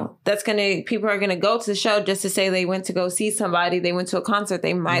know people are gonna go to the show just to say they went to go see somebody. They went to a concert.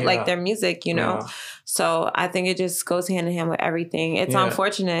 They might like their music, you know. So I think it just goes hand in hand with everything. It's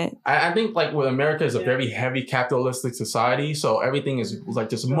unfortunate. I think like with America is a very heavy capitalistic society, so everything is like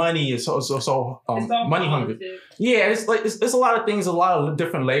just money is so money hungry. Yeah, it's like it's a lot of things, a lot of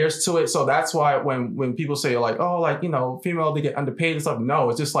different layers to it. So that's why when people say like, oh, like, you know, female, they get underpaid and stuff. No,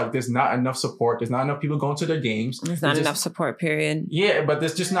 it's just like there's not enough support. There's not enough people going to their games. There's not enough support, period. Yeah, but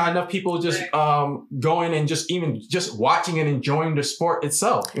there's just not enough people just going and just watching and enjoying the sport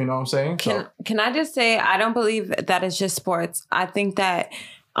itself. You know what I'm saying? Can I just say I don't believe that it's just sports. I think that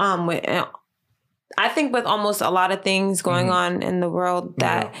with almost a lot of things going on in the world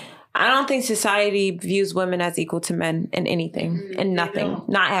that I don't think society views women as equal to men in anything and nothing.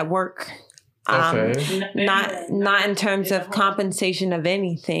 Not at work. Not in terms of compensation of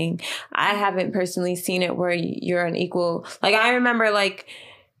anything. I haven't personally seen it where you're an equal. Like I remember like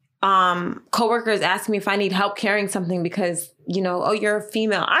coworkers ask me if I need help carrying something because, you know, oh, you're a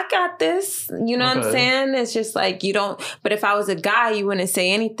female. I got this. You know what I'm saying? It's just like you don't. But if I was a guy, you wouldn't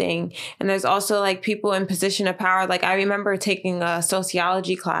say anything. And there's also like people in position of power. Like I remember taking a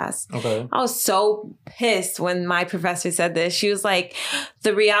sociology class. I was so pissed when my professor said this. She was like,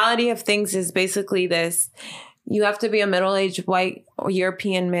 the reality of things is basically this. You have to be a middle-aged white or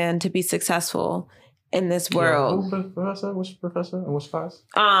European man to be successful in this world. Which professor? And which class?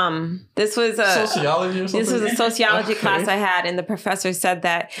 This was a sociology or something? This was a sociology class I had, and the professor said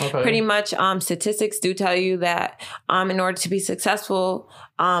that pretty much statistics do tell you that in order to be successful,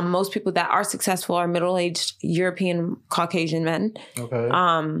 most people that are successful are middle-aged European Caucasian men.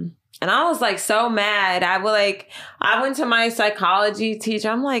 And I was like so mad. I went to my psychology teacher.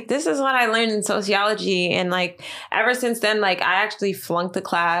 I'm like, this is what I learned in sociology. And like, ever since then, like I actually flunked the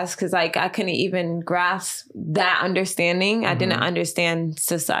class because like I couldn't even grasp that understanding. I didn't understand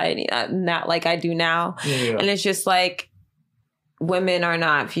society, not like I do now. And it's just like, women are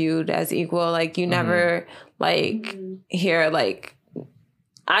not viewed as equal. Like you never like hear like,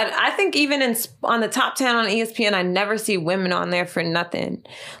 I think even on the top 10 on ESPN, I never see women on there for nothing.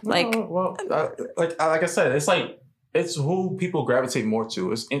 Like, like I said, it's like it's who people gravitate more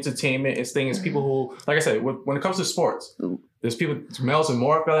to. It's entertainment. It's things. People who, like I said, when it comes to sports, there's people. Males are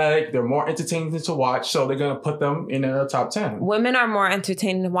more athletic. They're more entertaining to watch. So they're gonna put them in the top 10. Women are more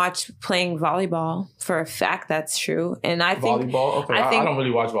entertaining to watch playing volleyball. For a fact, that's true. And I think volleyball. Okay, I don't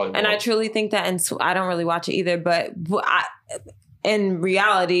really watch volleyball, and I truly think that. And I don't really watch it either. But in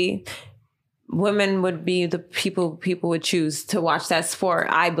reality, women would be the people would choose to watch that sport,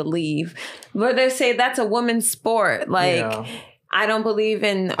 I believe. But they say that's a woman's sport. Like, I don't believe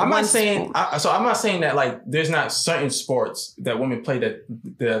in. I'm not saying that like there's not certain sports that women play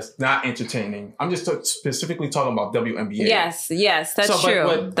that's not entertaining. I'm just specifically talking about WNBA. Yes, that's true.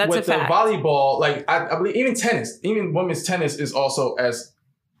 But that's with a fact. The volleyball, like I believe even tennis, even women's tennis is also as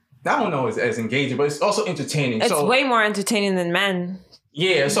engaging, but it's also entertaining. It's way more entertaining than men.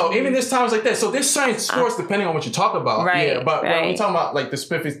 Yeah, so even there's times like that. So there's certain sports depending on what you talk about. Right, yeah, but when we're talking about like the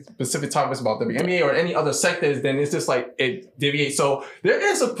specific topics about WNBA or any other sectors, then it's just like it deviates. So there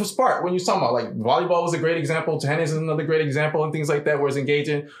is a spark when you're talking about like volleyball was a great example, tennis is another great example, and things like that where it's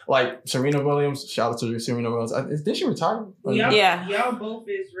engaging. Like Serena Williams, shout out to Serena Williams. Did she retire? Y'all both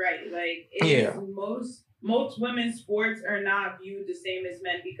is right. Like most women's sports are not viewed the same as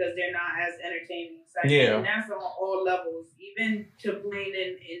men because they're not as entertaining. And that's on all levels. Even to playing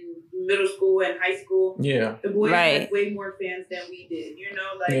in middle school and high school. Yeah. The boys had way more fans than we did. You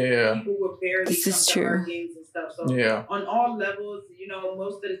know, like people were barely come to our games and stuff. So on all levels, you know,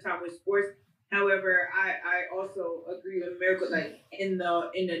 most of the time with sports. However, I also agree with Miracle, like in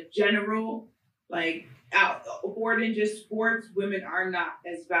the general, like out more than just sports, women are not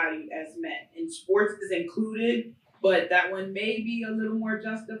as valued as men. And sports is included, but that one may be a little more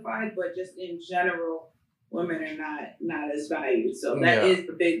justified, but just in general, women are not as valued. So that is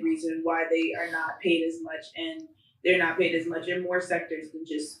the big reason why they are not paid as much, and they're not paid as much in more sectors than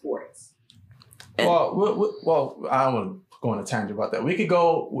just sports. Well, I don't want to go on a tangent about that. We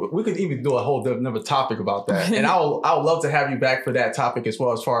could even do a whole another topic about that. And I would love to have you back for that topic as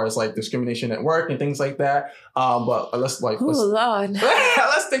well, as far as like discrimination at work and things like that. But let's Lord.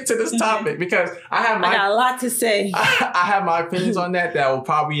 Let's stick to this topic because I got a lot to say. I have my opinions on that will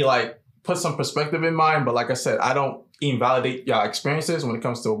probably like put some perspective in mind. But like I said, I don't invalidate your experiences when it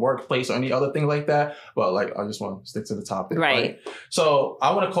comes to a workplace or any other thing like that. But like, I just want to stick to the topic. Right. So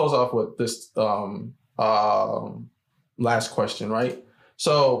I want to close off with this last question, right?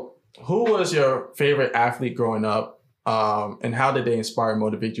 So who was your favorite athlete growing up? And how did they inspire and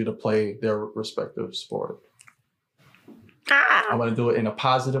motivate you to play their respective sport? I want to do it in a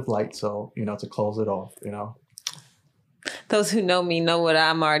positive light. So, to close it off, Those who know me know what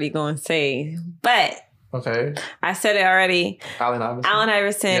I'm already going to say. But okay, I said it already. Allen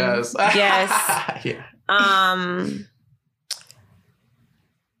Iverson. Yes. Yes. Yeah.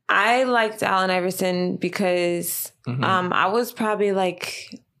 I liked Allen Iverson because I was probably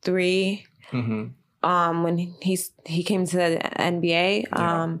like 3 when he came to the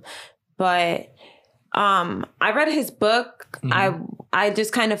NBA. But I read his book. I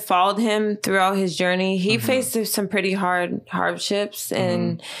just kind of followed him throughout his journey. He faced some pretty hardships,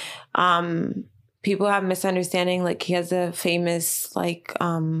 and people have misunderstanding. Like he has a famous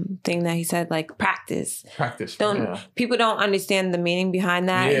thing that he said, like practice. People don't understand the meaning behind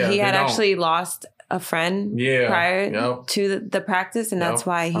that. Yeah, he had actually lost a friend prior to the practice, and that's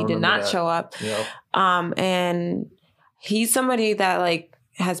why he did not show up. And he's somebody that like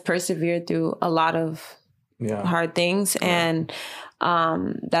has persevered through a lot of hard things, and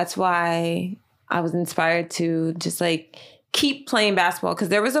that's why I was inspired to just like keep playing basketball, because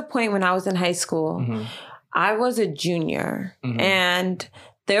there was a point when I was in high school, I was a junior, and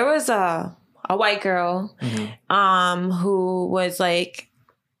there was a white girl who was like,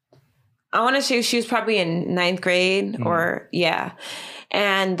 I want to say she was probably in 9th grade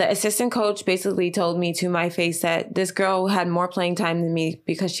and the assistant coach basically told me to my face that this girl had more playing time than me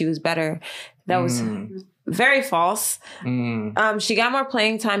because she was better. That was very false. She got more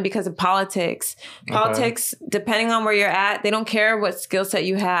playing time because of politics. Politics, depending on where you're at, they don't care what skill set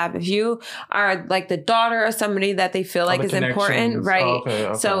you have. If you are like the daughter of somebody that they feel like is important,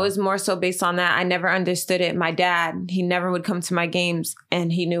 right? So it was more so based on that. I never understood it. My dad, he never would come to my games,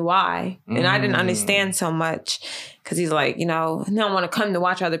 and he knew why. And I didn't understand so much, because he's like, I don't want to come to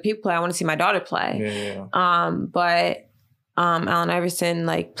watch other people play. I want to see my daughter play. But Allen Iverson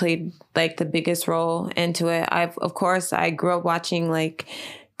played the biggest role into it. I grew up watching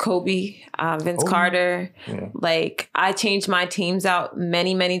Kobe, Vince Carter. I changed my teams out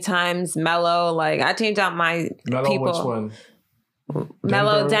many, many times. Melo, I changed out my people. Which one?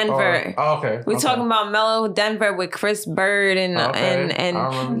 Mellow Denver. Okay. We're talking about Mellow Denver with Chris Bird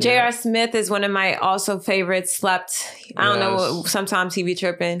and J.R. Smith is one of my also favorites. Slept. I don't know. Sometimes he be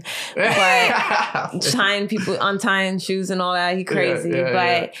tripping, but untying shoes and all that. He crazy.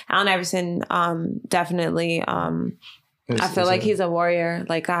 But Allen Iverson, definitely. I feel like he's a warrior.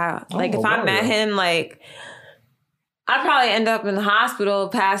 Like if I met him, like I'd probably end up in the hospital,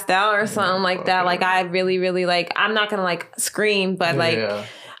 passed out or something like that. Like I really, really like. I'm not gonna like scream, but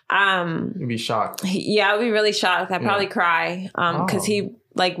you'd be shocked. I would be really shocked. I'd probably cry because he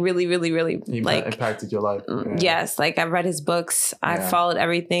like really, really, really like impacted your life. Yes, like I read his books. I followed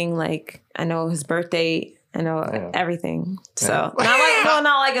everything. Like I know his birthday. I know everything. So not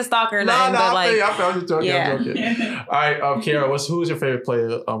like a stalker or nothing, but like I felt you joking. I'm joking. All right, Kiara, who's your favorite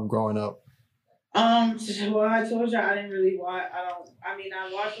player growing up? Well, I told you I didn't really watch. I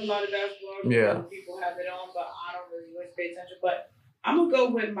watch a lot of basketball. Yeah. People have it on, but I don't really always pay attention. But I'm gonna go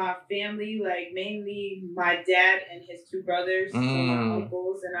with my family, like mainly my dad and his two brothers, and my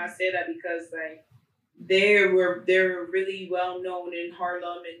uncles, and I say that because like they're really well known in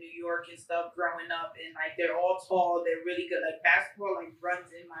Harlem and New York and stuff growing up, and like they're all tall, they're really good. Like basketball like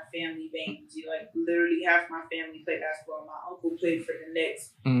runs in my family veins. Like literally half my family play basketball. My uncle played for the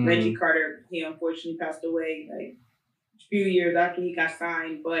Knicks. Reggie Carter, he unfortunately passed away like a few years after he got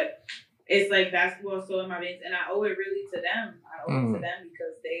signed, but it's like basketball so in my veins, and I owe it really to them. I owe it to them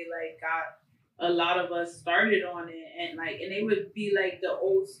because they like got a lot of us started on it, and they would be like the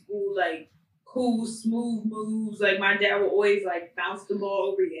old school like cool, smooth moves. Like my dad would always like bounce the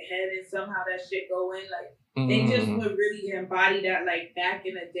ball over your head and somehow that shit go in. Like they just would really embody that like back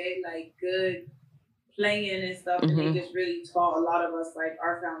in the day, like good playing and stuff. And they just really taught a lot of us like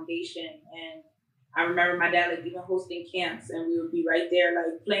our foundation. And I remember my dad like even hosting camps, and we would be right there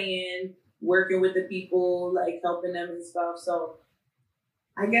like playing, working with the people, like helping them and stuff. So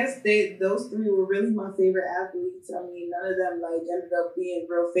I guess those three were really my favorite athletes. I mean, none of them like ended up being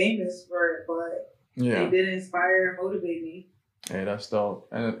real famous for it, but they did inspire and motivate me. Hey, that's dope.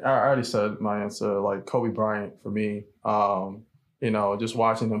 And I already said my answer, like Kobe Bryant for me. Just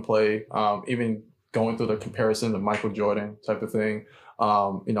watching him play, even going through the comparison to Michael Jordan type of thing,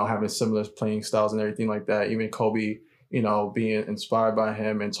 having similar playing styles and everything like that. Even Kobe, being inspired by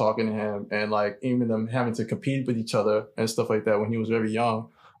him and talking to him, and like even them having to compete with each other and stuff like that when he was very young.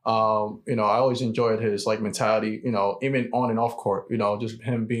 I always enjoyed his like mentality, even on and off court, just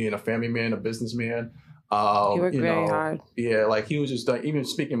him being a family man, a businessman. He worked very hard. Yeah, like he was just even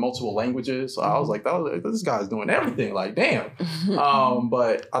speaking multiple languages. So I was like, this guy's doing everything. Like, damn.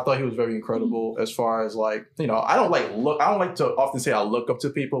 But I thought he was very incredible as far as like, I don't like to often say I look up to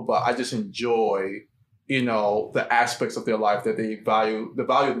people, but I just enjoy the aspects of their life that they value, the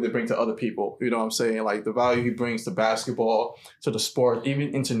value that they bring to other people. You know what I'm saying? Like the value he brings to basketball, to the sport,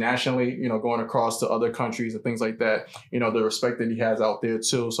 even internationally, going across to other countries and things like that, the respect that he has out there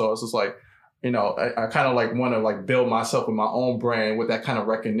too. So it's just like, I kind of like want to like build myself with my own brand with that kind of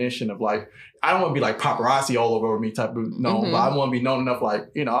recognition of like, I don't want to be like paparazzi all over me type of, but I want to be known enough like,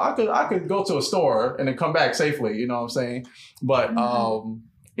 I could go to a store and then come back safely, you know what I'm saying? But,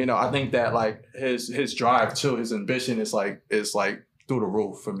 I think that like his drive too, his ambition is like through the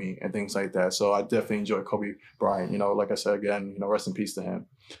roof for me and things like that. So I definitely enjoy Kobe Bryant. Like I said again, rest in peace to him.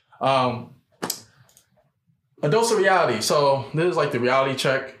 A dose of reality. So this is like the reality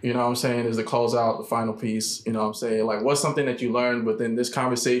check. You know what I'm saying? Is the closeout, the final piece. You know what I'm saying? Like what's something that you learned within this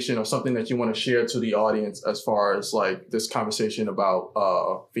conversation, or something that you want to share to the audience as far as like this conversation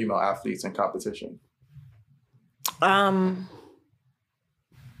about female athletes and competition?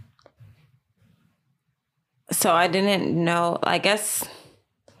 So I didn't know, I guess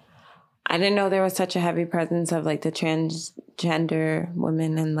I didn't know there was such a heavy presence of like the transgender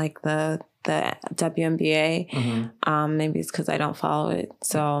women in like the WNBA. Maybe it's because I don't follow it.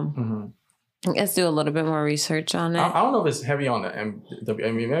 So I guess do a little bit more research on it. I don't know if it's heavy on the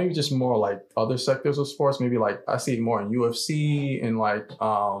maybe just more like other sectors of sports. Maybe like I see it more in UFC and like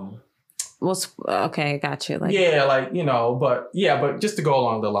well, okay, got you. Like, yeah, like, but just to go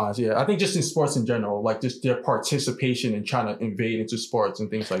along the lines, I think just in sports in general, like just their participation in trying to invade into sports and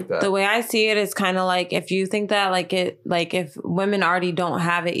things like that. The way I see it is kind of like, if you think that if women already don't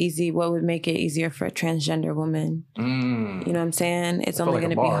have it easy, what would make it easier for a transgender woman? You know what I'm saying? It's only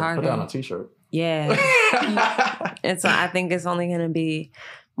going to be harder. Put that on a t-shirt. Yeah. I think it's only going to be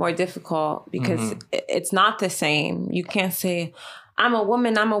more difficult because it's not the same. You can't say, I'm a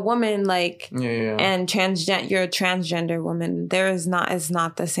woman, like, and you're a transgender woman. It's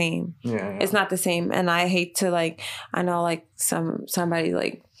not the same. It's not the same. And I hate to, like, I know, like, somebody,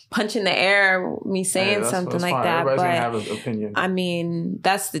 like, punch in the air, me saying something like fine. That. Everybody's but gonna have an opinion. I mean,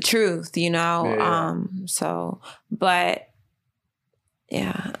 that's the truth, you know? But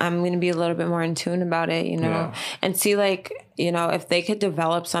yeah, I'm going to be a little bit more in tune about it, you know, and see, like, you know, if they could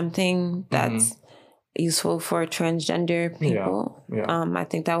develop something that's useful for transgender people. I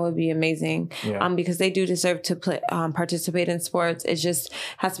think that would be amazing. Because they do deserve to participate in sports. It just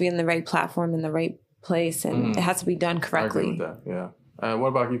has to be in the right platform, in the right place, and it has to be done correctly. I agree with that. What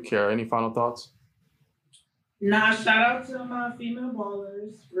about you, Kiara? Any final thoughts? Nah, shout out to my female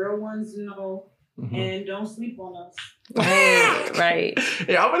ballers. Real ones know. And don't sleep on us. Right.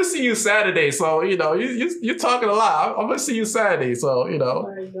 Yeah, I'm gonna see you Saturday, so you know you're talking a lot. I'm gonna see you Saturday, so you know.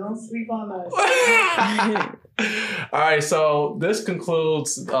 Right, don't sleep on us. All right, so this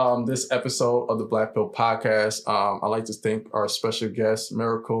concludes this episode of the Black Pill Podcast. I'd like to thank our special guest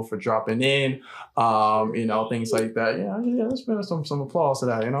Miracle for dropping in. You know, things like that. Yeah. Let's put some applause to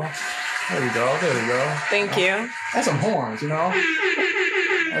that. You know, there we go. Thank you. That's some horns. You know.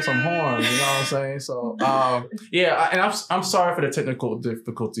 That's some horns, you know what I'm saying? So, and I'm sorry for the technical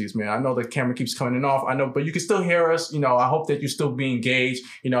difficulties, man. I know the camera keeps coming in off. I know, but you can still hear us. You know, I hope that you still be engaged.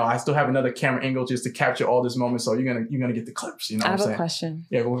 You know, I still have another camera angle just to capture all this moment. So you're gonna get the clips. You know, I have a question.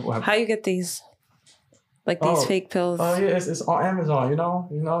 Yeah, what how you get these? Like these fake pills? Oh yeah, it's on Amazon. You know,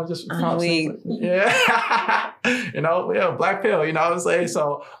 just you know, Black Pill. You know what I'm saying?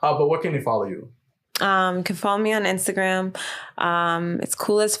 So, but where can they follow you? You can follow me on Instagram. It's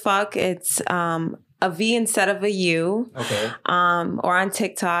cool as fuck. It's a V instead of a U. Okay. Or on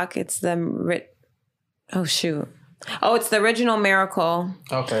TikTok, it's the it's the original Miracle.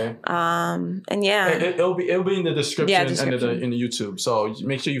 Okay. And yeah, it'll be in the description in the YouTube. So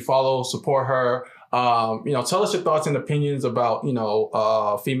make sure you follow, support her. You know, tell us your thoughts and opinions about, you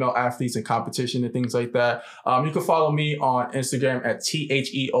know, female athletes and competition and things like that. You can follow me on Instagram at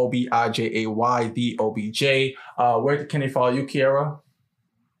TheobiJaydobj. Where can they follow you, Kiara?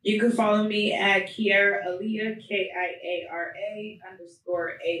 You can follow me at Kiara Aleya,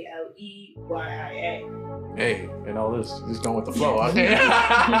 KIARA_ALEYIA. Hey, you know, this going with the flow. Okay.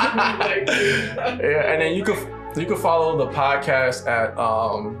 And then you can follow the podcast at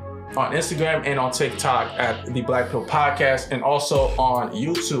on Instagram and on TikTok at the Black Pill Podcast, and also on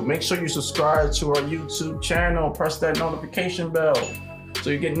YouTube. Make sure you subscribe to our YouTube channel. Press that notification bell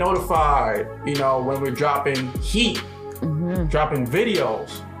so you get notified, you know, when we're dropping heat, dropping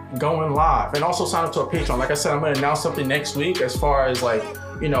videos, going live. And also sign up to our Patreon. Like I said, I'm going to announce something next week as far as, like,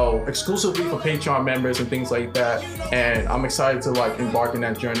 you know, exclusively for Patreon members and things like that. And I'm excited to, like, embark in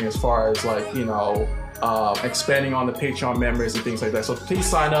that journey as far as, like, you know, expanding on the Patreon members and things like that. So please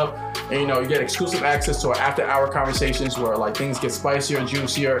sign up, and you know, you get exclusive access to our after-hour conversations where, like, things get spicier,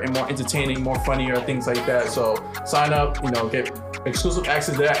 juicier, and more entertaining, more funnier, things like that. So sign up, you know, get exclusive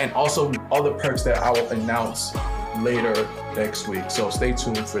access to that, and also other perks that I will announce later next week. So stay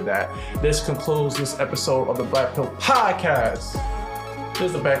tuned for that. This concludes this episode of the Black Pill Podcast. This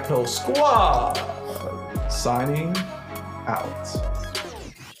is the Black Pill Squad signing out.